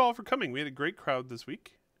 And thank you all for coming. We had a great crowd this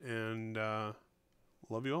week, and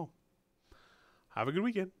love you all. Have a good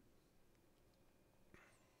weekend.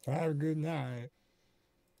 Have a good night.